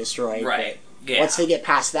being destroyed. Right. Yeah. Once they get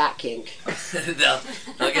past that kink, they'll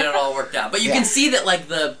get it all worked out. But you can see that like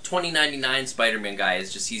the 2099 Spider-Man guy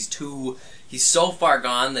is just he's so far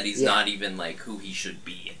gone that he's not even like who he should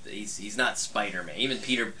be. He's not Spider-Man. Even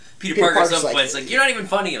Peter Parker at some point, it's like, you're not even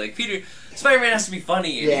funny. Like, Spider-Man has to be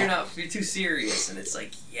funny, and you're too serious. And it's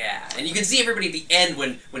like, And you can see everybody at the end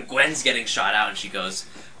when Gwen's getting shot out and she goes,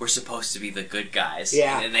 we're supposed to be the good guys.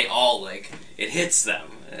 Yeah. And they all, like, it hits them.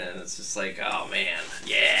 And it's just like, oh, man,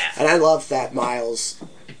 yeah. And I love that Miles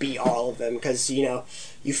beat all of them because, you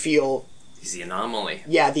feel... He's the anomaly.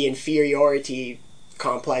 Yeah, the inferiority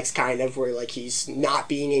complex kind of where, like, he's not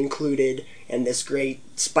being included in this great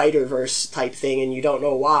Spider-Verse type thing, and you don't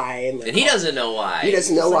know why. And he doesn't know why. He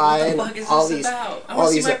doesn't know why. What the fuck is this about? I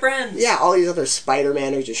want to see my friends. Yeah, all these other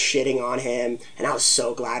Spider-Men are just shitting on him, and I was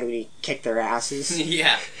so glad when he kicked their asses.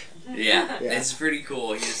 Yeah. It's pretty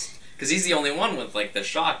cool. Because he's the only one with, like, the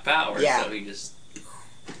shock power, so he just...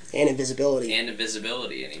 And invisibility. And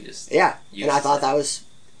he just... Yeah, and I thought that was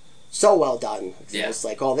so well done. Yeah. It's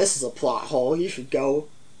like, oh, this is a plot hole. You should go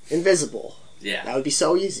invisible. Yeah. That would be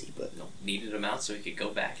so easy, but... Needed him out so he could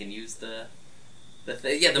go back and use the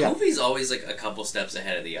thing. Yeah, the movie's always, like, a couple steps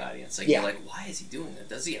ahead of the audience. Like, you're like, why is he doing that?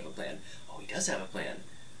 Does he have a plan? Oh, he does have a plan.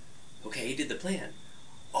 Okay, he did the plan.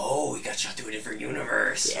 Oh, he got shot to a different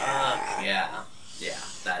universe. Yeah.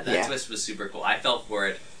 That twist was super cool. I fell for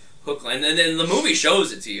it. Hook, and then the movie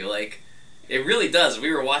shows it to you. Like, it really does.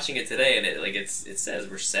 We were watching it today, and it says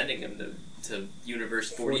we're sending him to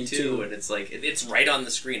Universe 42, and it's like, it's right on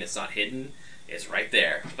the screen. It's not hidden. It's right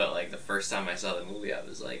there. But, like, the first time I saw the movie, I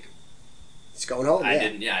was like... It's going home, I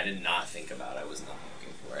did not think about it. I was not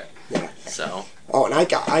looking for it. Yeah. So... Oh,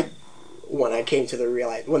 and when I came to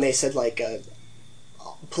the when they said, like, a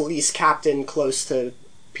police captain close to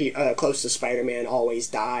Spider-Man always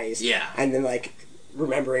dies. Yeah. And then, like,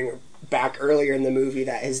 remembering back earlier in the movie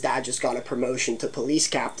that his dad just got a promotion to police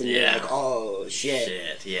captain. Yeah. You're like, oh,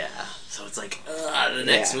 shit. Yeah. So it's like, the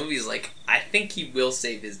next movie is like, I think he will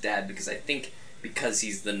save his dad because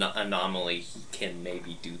he's the anomaly, he can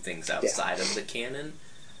maybe do things outside of the canon.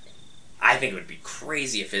 I think it would be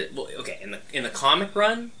crazy if it... Well, okay, in the comic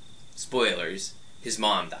run, spoilers, his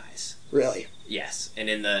mom dies. Really? Yes. And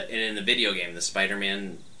in the video game, the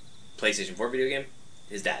Spider-Man PlayStation 4 video game,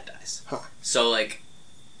 his dad dies. Huh. So, like,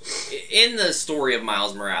 in the story of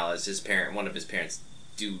Miles Morales, one of his parents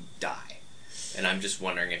do die. And I'm just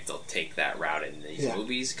wondering if they'll take that route in these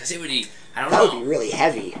movies. Because it would be... I don't know. That would be really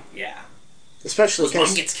heavy. Yeah. Especially because... His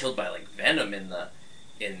mom gets killed by, like, Venom in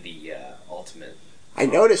the Ultimate... I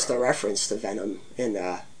noticed the reference to Venom in...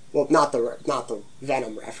 well, not the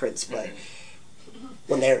Venom reference, but...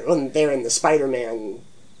 When they're in the Spider-Man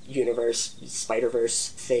universe, Spider-Verse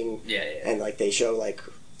thing... Yeah. And, like, they show, like,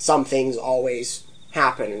 some things always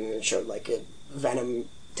happen, and it showed, like, Venom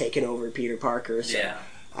taking over Peter Parker, so... Yeah.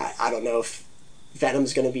 I don't know if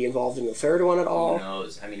Venom's going to be involved in the third one at all. Who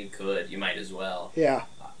knows? I mean, he could. You might as well. Yeah.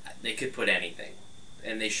 They could put anything.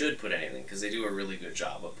 And they should put anything, because they do a really good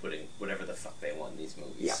job of putting whatever the fuck they want in these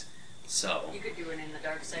movies. Yeah. So... You could do an In the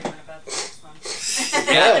Dark segment about the next one.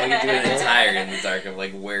 Yeah, we could do an entire In the Dark of,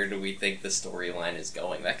 like, where do we think the storyline is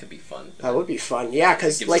going. That could be fun. That would be fun, yeah,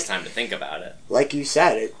 because... It gives us time to think about it. Like you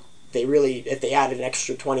said, if they added an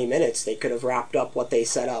extra 20 minutes, they could have wrapped up what they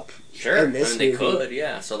set up in this movie. They could,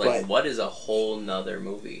 yeah. So, like, what is a whole nother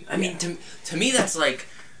movie? I mean, to me, that's, like...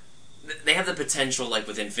 They have the potential, like,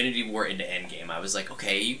 with Infinity War into Endgame. I was like,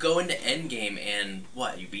 okay, you go into Endgame and,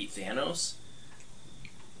 what, you beat Thanos?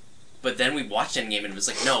 But then we watched Endgame and it was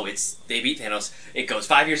like, no, they beat Thanos, it goes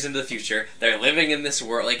 5 years into the future, they're living in this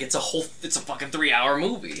world, like, it's a fucking 3-hour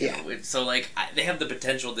movie. Yeah. So, like, they have the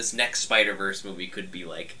potential, this next Spider-Verse movie could be,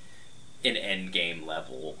 like, an Endgame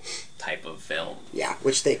level type of film. Yeah,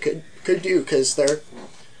 which they could do, because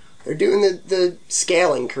They're doing the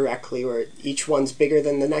scaling correctly, where each one's bigger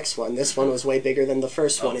than the next one. This one was way bigger than the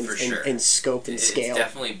first one in scope and scale. It's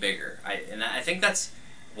definitely bigger. And I think that's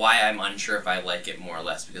why I'm unsure if I like it more or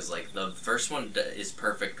less, because like the first one is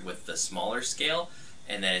perfect with the smaller scale,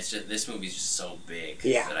 and then it's just this movie's just so big.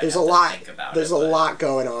 Yeah, that there's I have a to lot. Think about there's it, a lot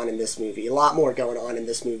going on in this movie. A lot more going on in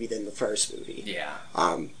this movie than the first movie. Yeah.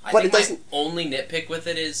 But think it doesn't. My only nitpick with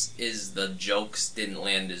it is the jokes didn't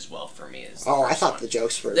land as well for me as. I thought the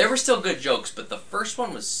jokes were. There were still good jokes, but the first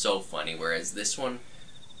one was so funny, whereas this one,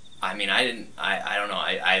 I mean, I don't know.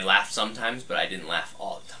 I laughed sometimes, but I didn't laugh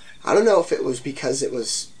all the time. I don't know if it was because it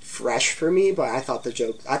was fresh for me, but I thought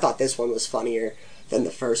this one was funnier than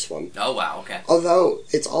the first one. Oh wow, okay. Although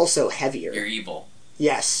it's also heavier. You're evil.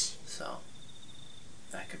 Yes. So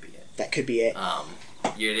that could be it. That could be it.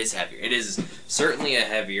 It is heavier. It is certainly a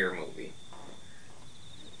heavier movie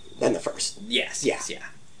Than the first. Yes. Yeah. Yes. Yeah.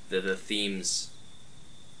 The themes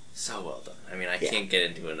so well done. I mean, I can't get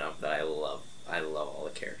into it enough that I love all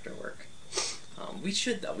the character work. We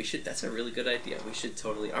should though. That's a really good idea. We should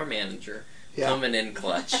totally our manager. Coming in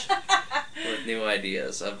clutch with new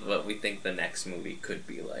ideas of what we think the next movie could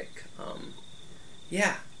be like.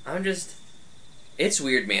 It's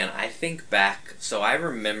weird, man. I think back, so I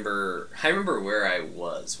remember where I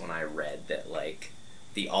was when I read that, like,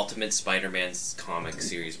 the Ultimate Spider-Man comic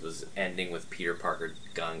series was ending with Peter Parker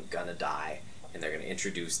gonna die, and they're gonna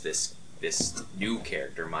introduce this new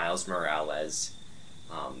character, Miles Morales,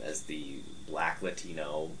 as the Black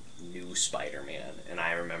Latino new Spider-Man, and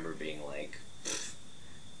I remember being like,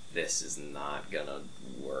 this is not gonna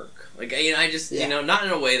work. Like, I just, not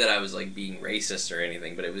in a way that I was, like, being racist or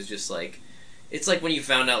anything, but it was just, like, it's like when you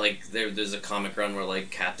found out, like, there's a comic run where,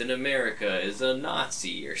 like, Captain America is a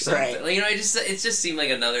Nazi or something. Right. Like, it just seemed like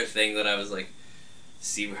another thing that I was like,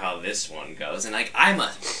 see how this one goes. And, like, I'm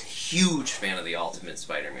a huge fan of the Ultimate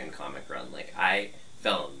Spider-Man comic run. Like, I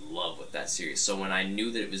fell in love with that series. So when I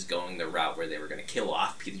knew that it was going the route where they were going to kill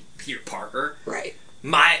off Peter Parker, right.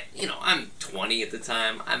 I'm 20 at the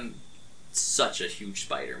time. I'm such a huge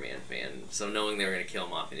Spider-Man fan. So knowing they were going to kill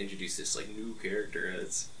him off and introduce this, like, new character,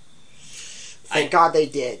 Thank God they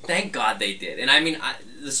did. Thank God they did. And I mean,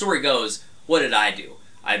 the story goes, what did I do?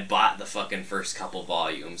 I bought the fucking first couple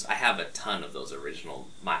volumes. I have a ton of those original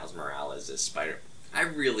Miles Morales as Spider. I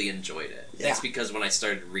really enjoyed it. Yeah. That's because when I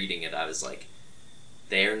started reading it, I was like,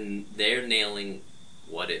 they're nailing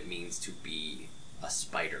what it means to be a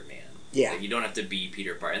Spider-Man. Yeah. Like, you don't have to be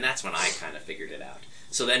Peter Parker. And that's when I kind of figured it out.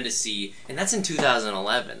 So then to see, and that's in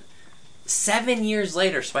 2011. 7 years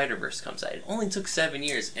later, Spider-Verse comes out. It only took 7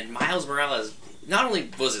 years, and Miles Morales not only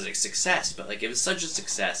was it a success, but like it was such a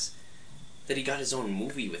success that he got his own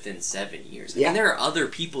movie within 7 years. Yeah. And there are other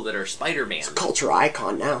people that are Spider-Man. He's a culture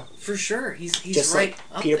icon now. For sure. He's just right like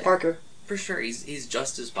up Peter there. Parker. For sure. He's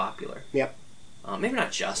just as popular. Yep. Maybe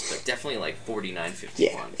not just, but definitely like 49,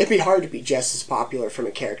 51. Yeah. It'd be hard to be just as popular from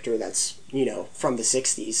a character that's, from the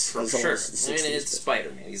 60s. For as sure. old as the 60s, It's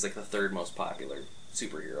Spider-Man. He's like the third most popular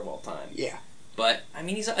superhero of all time. Yeah. But, I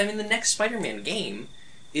mean, the next Spider-Man game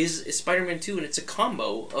is Spider-Man 2, and it's a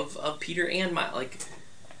combo of Peter and Miles. Like,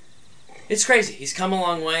 it's crazy. He's come a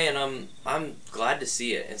long way, and I'm glad to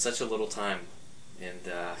see it in such a little time. And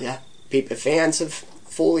yeah, fans have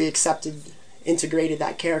fully integrated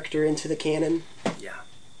that character into the canon. Yeah.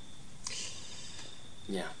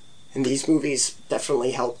 Yeah. And these movies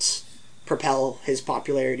definitely helped propel his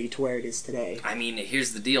popularity to where it is today. I mean,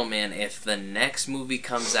 here's the deal, man. If the next movie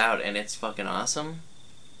comes out and it's fucking awesome,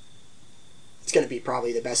 it's going to be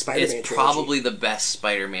probably the best Spider-Man trilogy. It's probably the best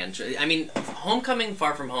Spider-Man trilogy. I mean, Homecoming,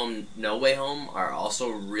 Far From Home, No Way Home are also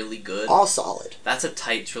really good. All solid. That's a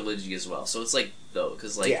tight trilogy as well. So it's like, though,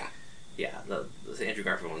 because like, yeah, the Andrew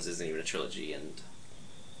Garfield ones isn't even a trilogy, and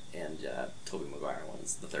Tobey Maguire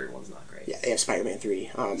ones, the third one's not great. Yeah, they have Spider-Man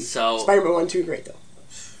 3. So Spider-Man 1, 2, great though.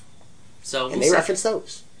 So and they reference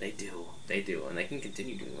those. They do, and they can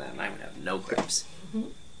continue doing that, and I would have no grips.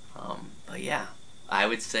 Mm-hmm. But yeah, I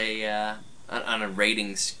would say on a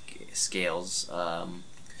rating scales,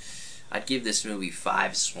 I'd give this movie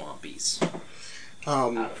 5 Swampies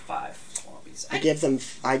out of 5 Swampies. I give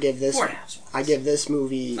this 4.5 Swampies. I give this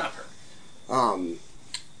movie Not perfect.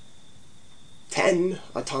 10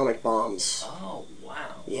 atomic bombs. Oh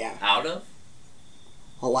wow! Yeah. Out of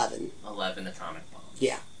 11. 11 atomic bombs.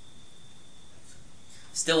 Yeah.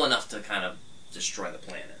 Still enough to kind of destroy the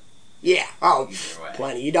planet. Yeah. Oh, Either way.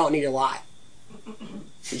 plenty. You don't need a lot.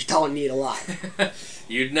 You don't need a lot.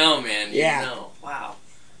 You'd know, man. You'd Yeah. know. Wow.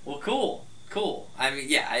 Well, cool. I mean,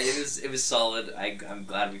 yeah, it was solid. I'm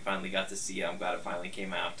glad we finally got to see it. I'm glad it finally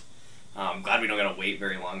came out. I'm glad we don't gotta wait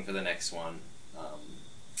very long for the next one.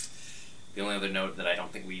 The only other note that I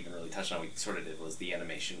don't think we even really touched on, we sort of did, was the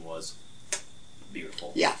animation was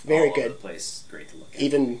beautiful. Yeah, very all good. Over the place, great to look at.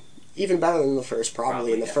 Even better than the first,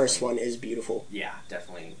 probably. And the definitely. first one is beautiful. Yeah,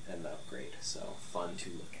 definitely an upgrade. So fun to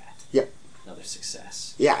look at. Yep. Another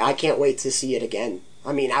success. Yeah, I can't wait to see it again.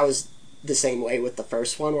 I mean, I was the same way with the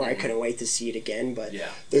first one, where I couldn't wait to see it again. But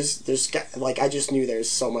there's like, I just knew there's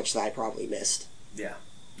so much that I probably missed. Yeah.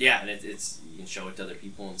 Yeah, and it's you can show it to other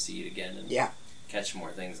people and see it again and catch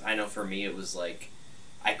more things. I know for me it was like,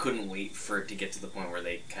 I couldn't wait for it to get to the point where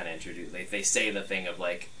they kind of introduce, they say the thing of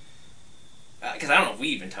like, because I don't know if we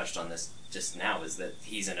even touched on this just now, is that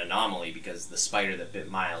he's an anomaly because the spider that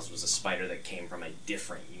bit Miles was a spider that came from a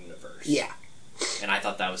different universe. Yeah. And I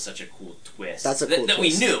thought that was such a cool twist. That's a cool that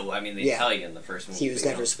twist. we knew. I mean, they tell you in the first movie. He was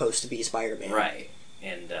never supposed to be Spider-Man. Right.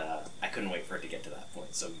 And I couldn't wait for it to get to that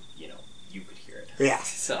point, so, you know, you could hear it. Yeah.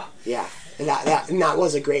 So. Yeah. And that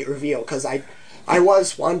was a great reveal, because I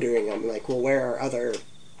was wondering, I'm like, well, where are other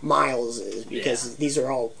Mileses? Because these are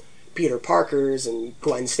all Peter Parkers and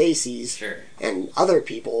Gwen Stacy's. Sure. And other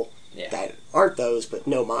people that aren't those, but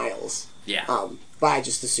no Miles. Yeah. But I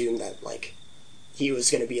just assumed that, like, he was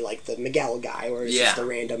going to be like the Miguel guy, or it's just a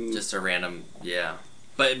random... Just a random,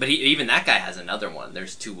 But even that guy has another one.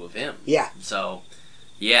 There's two of him. Yeah. So,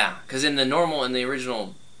 because in the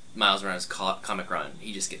original Miles Morales comic run,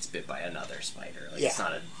 he just gets bit by another spider. Like, it's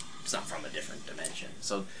not from a different dimension.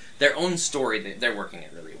 So their own story, they're working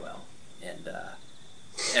it really well. And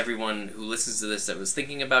everyone who listens to this that was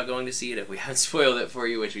thinking about going to see it, if we haven't spoiled it for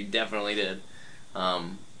you, which we definitely did,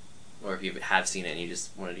 or if you have seen it and you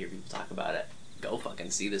just wanted to hear people talk about it, go fucking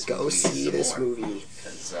see this movie. Go see this movie.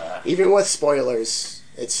 Because, even with spoilers,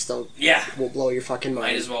 it's still... Yeah. Will blow your fucking mind.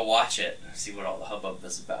 Might as well watch it and see what all the hubbub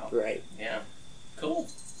is about. Right. Yeah. Cool.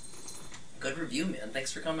 Good review, man.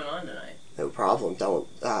 Thanks for coming on tonight. No problem. Don't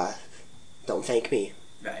thank me.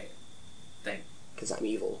 Right. Because I'm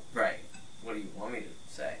evil. Right. What do you want me to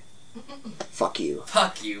say? Fuck you.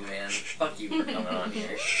 Fuck you, man. Fuck you for coming on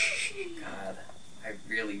here. God. I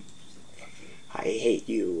really... Fuck you. I hate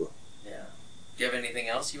you. Yeah. Do you have anything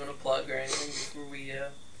else you want to plug or anything before we...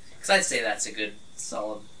 Because I'd say that's a good,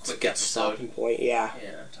 solid, quick episode. Stopping point, yeah.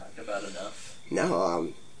 Yeah, talked about enough.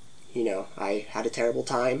 No, you know, I had a terrible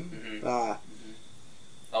time.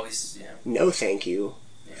 Always, No thank you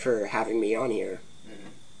for having me on here.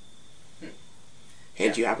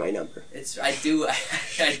 And you have my number. I do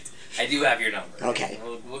have your number. Okay.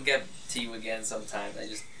 We'll get to you again sometime. I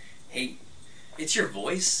just hate... It's your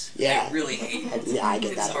voice. Yeah. I really hate it. Yeah, I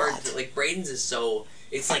get it's that hard a lot. like, Braden's is so...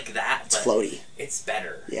 It's like that, It's but... floaty. It's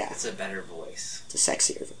better. Yeah. It's a better voice. It's a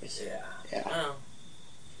sexier voice. Yeah. Yeah. Oh.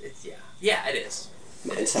 It's... Yeah. Yeah, it is.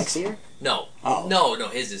 Mine's sexier? No. Oh. No,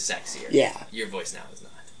 his is sexier. Yeah. Your voice now is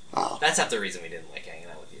not. Oh. That's half the reason we didn't like hanging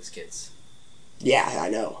out with you as kids. Yeah, I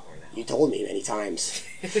know. You told me many times.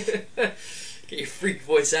 Get your freak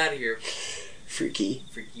voice out of here. Freaky.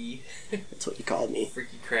 Freaky. That's what you called me.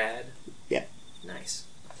 Freaky crad. Yeah. Nice.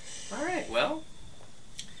 Alright, well,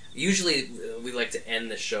 usually we like to end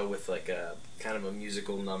the show with like a kind of a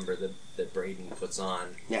musical number that Braden puts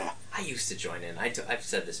on. Yeah. I used to join in. I've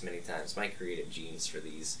said this many times. My creative genes for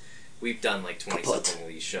these, we've done like 20-something of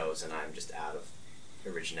these shows, and I'm just out of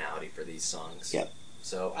originality for these songs. Yep.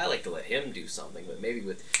 So I like to let him do something, but maybe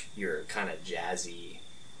with your kind of jazzy,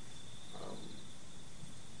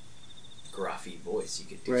 gruffy voice, you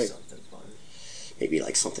could do something fun. Maybe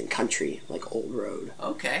like something country, like Old Road.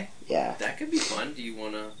 Okay. Yeah. That could be fun. Do you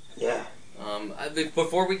want to... Yeah.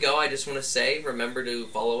 Before we go, I just want to say, remember to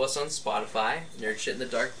follow us on Spotify, Nerdshit in the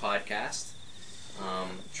Dark podcast.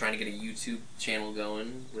 Trying to get a YouTube channel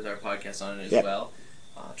going with our podcast on it as well.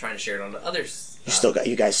 Trying to share it on to others.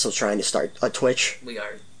 You guys still trying to start a Twitch? We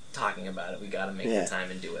are talking about it. We got to make the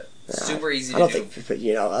time and do it. Super easy to do. I don't think, but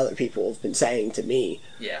other people have been saying to me.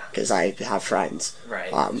 Yeah. Because I have friends.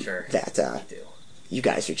 Right. Sure. That you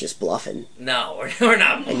guys are just bluffing. No, we're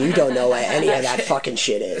not. And you don't know what any of that fucking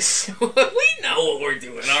shit is. We know what we're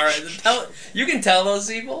doing. All right. You can tell those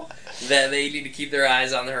people that they need to keep their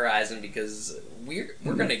eyes on the horizon, because we're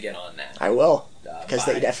gonna get on that. I will. Because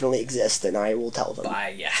they definitely exist, and I will tell them.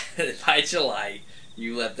 By July,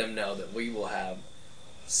 you let them know that we will have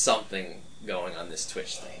something going on this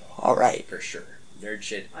Twitch thing. All right. For sure.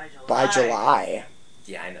 Nerdshit. By July.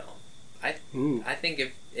 Yeah, I know. I think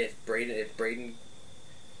if Braden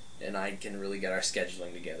and I can really get our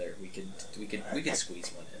scheduling together, we could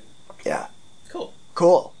squeeze one in. Yeah.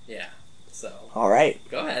 Cool. Yeah. So. All right.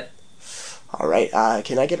 Go ahead. All right.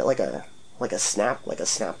 Can I get like a snap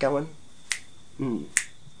going?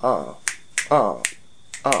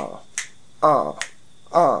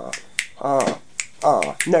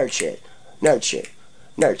 Nerdshit.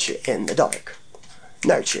 Nerdshit in the dark.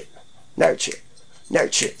 Nerdshit. Nerdshit.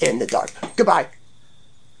 Nerdshit in the dark. Goodbye.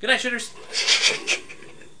 Good night, shitters.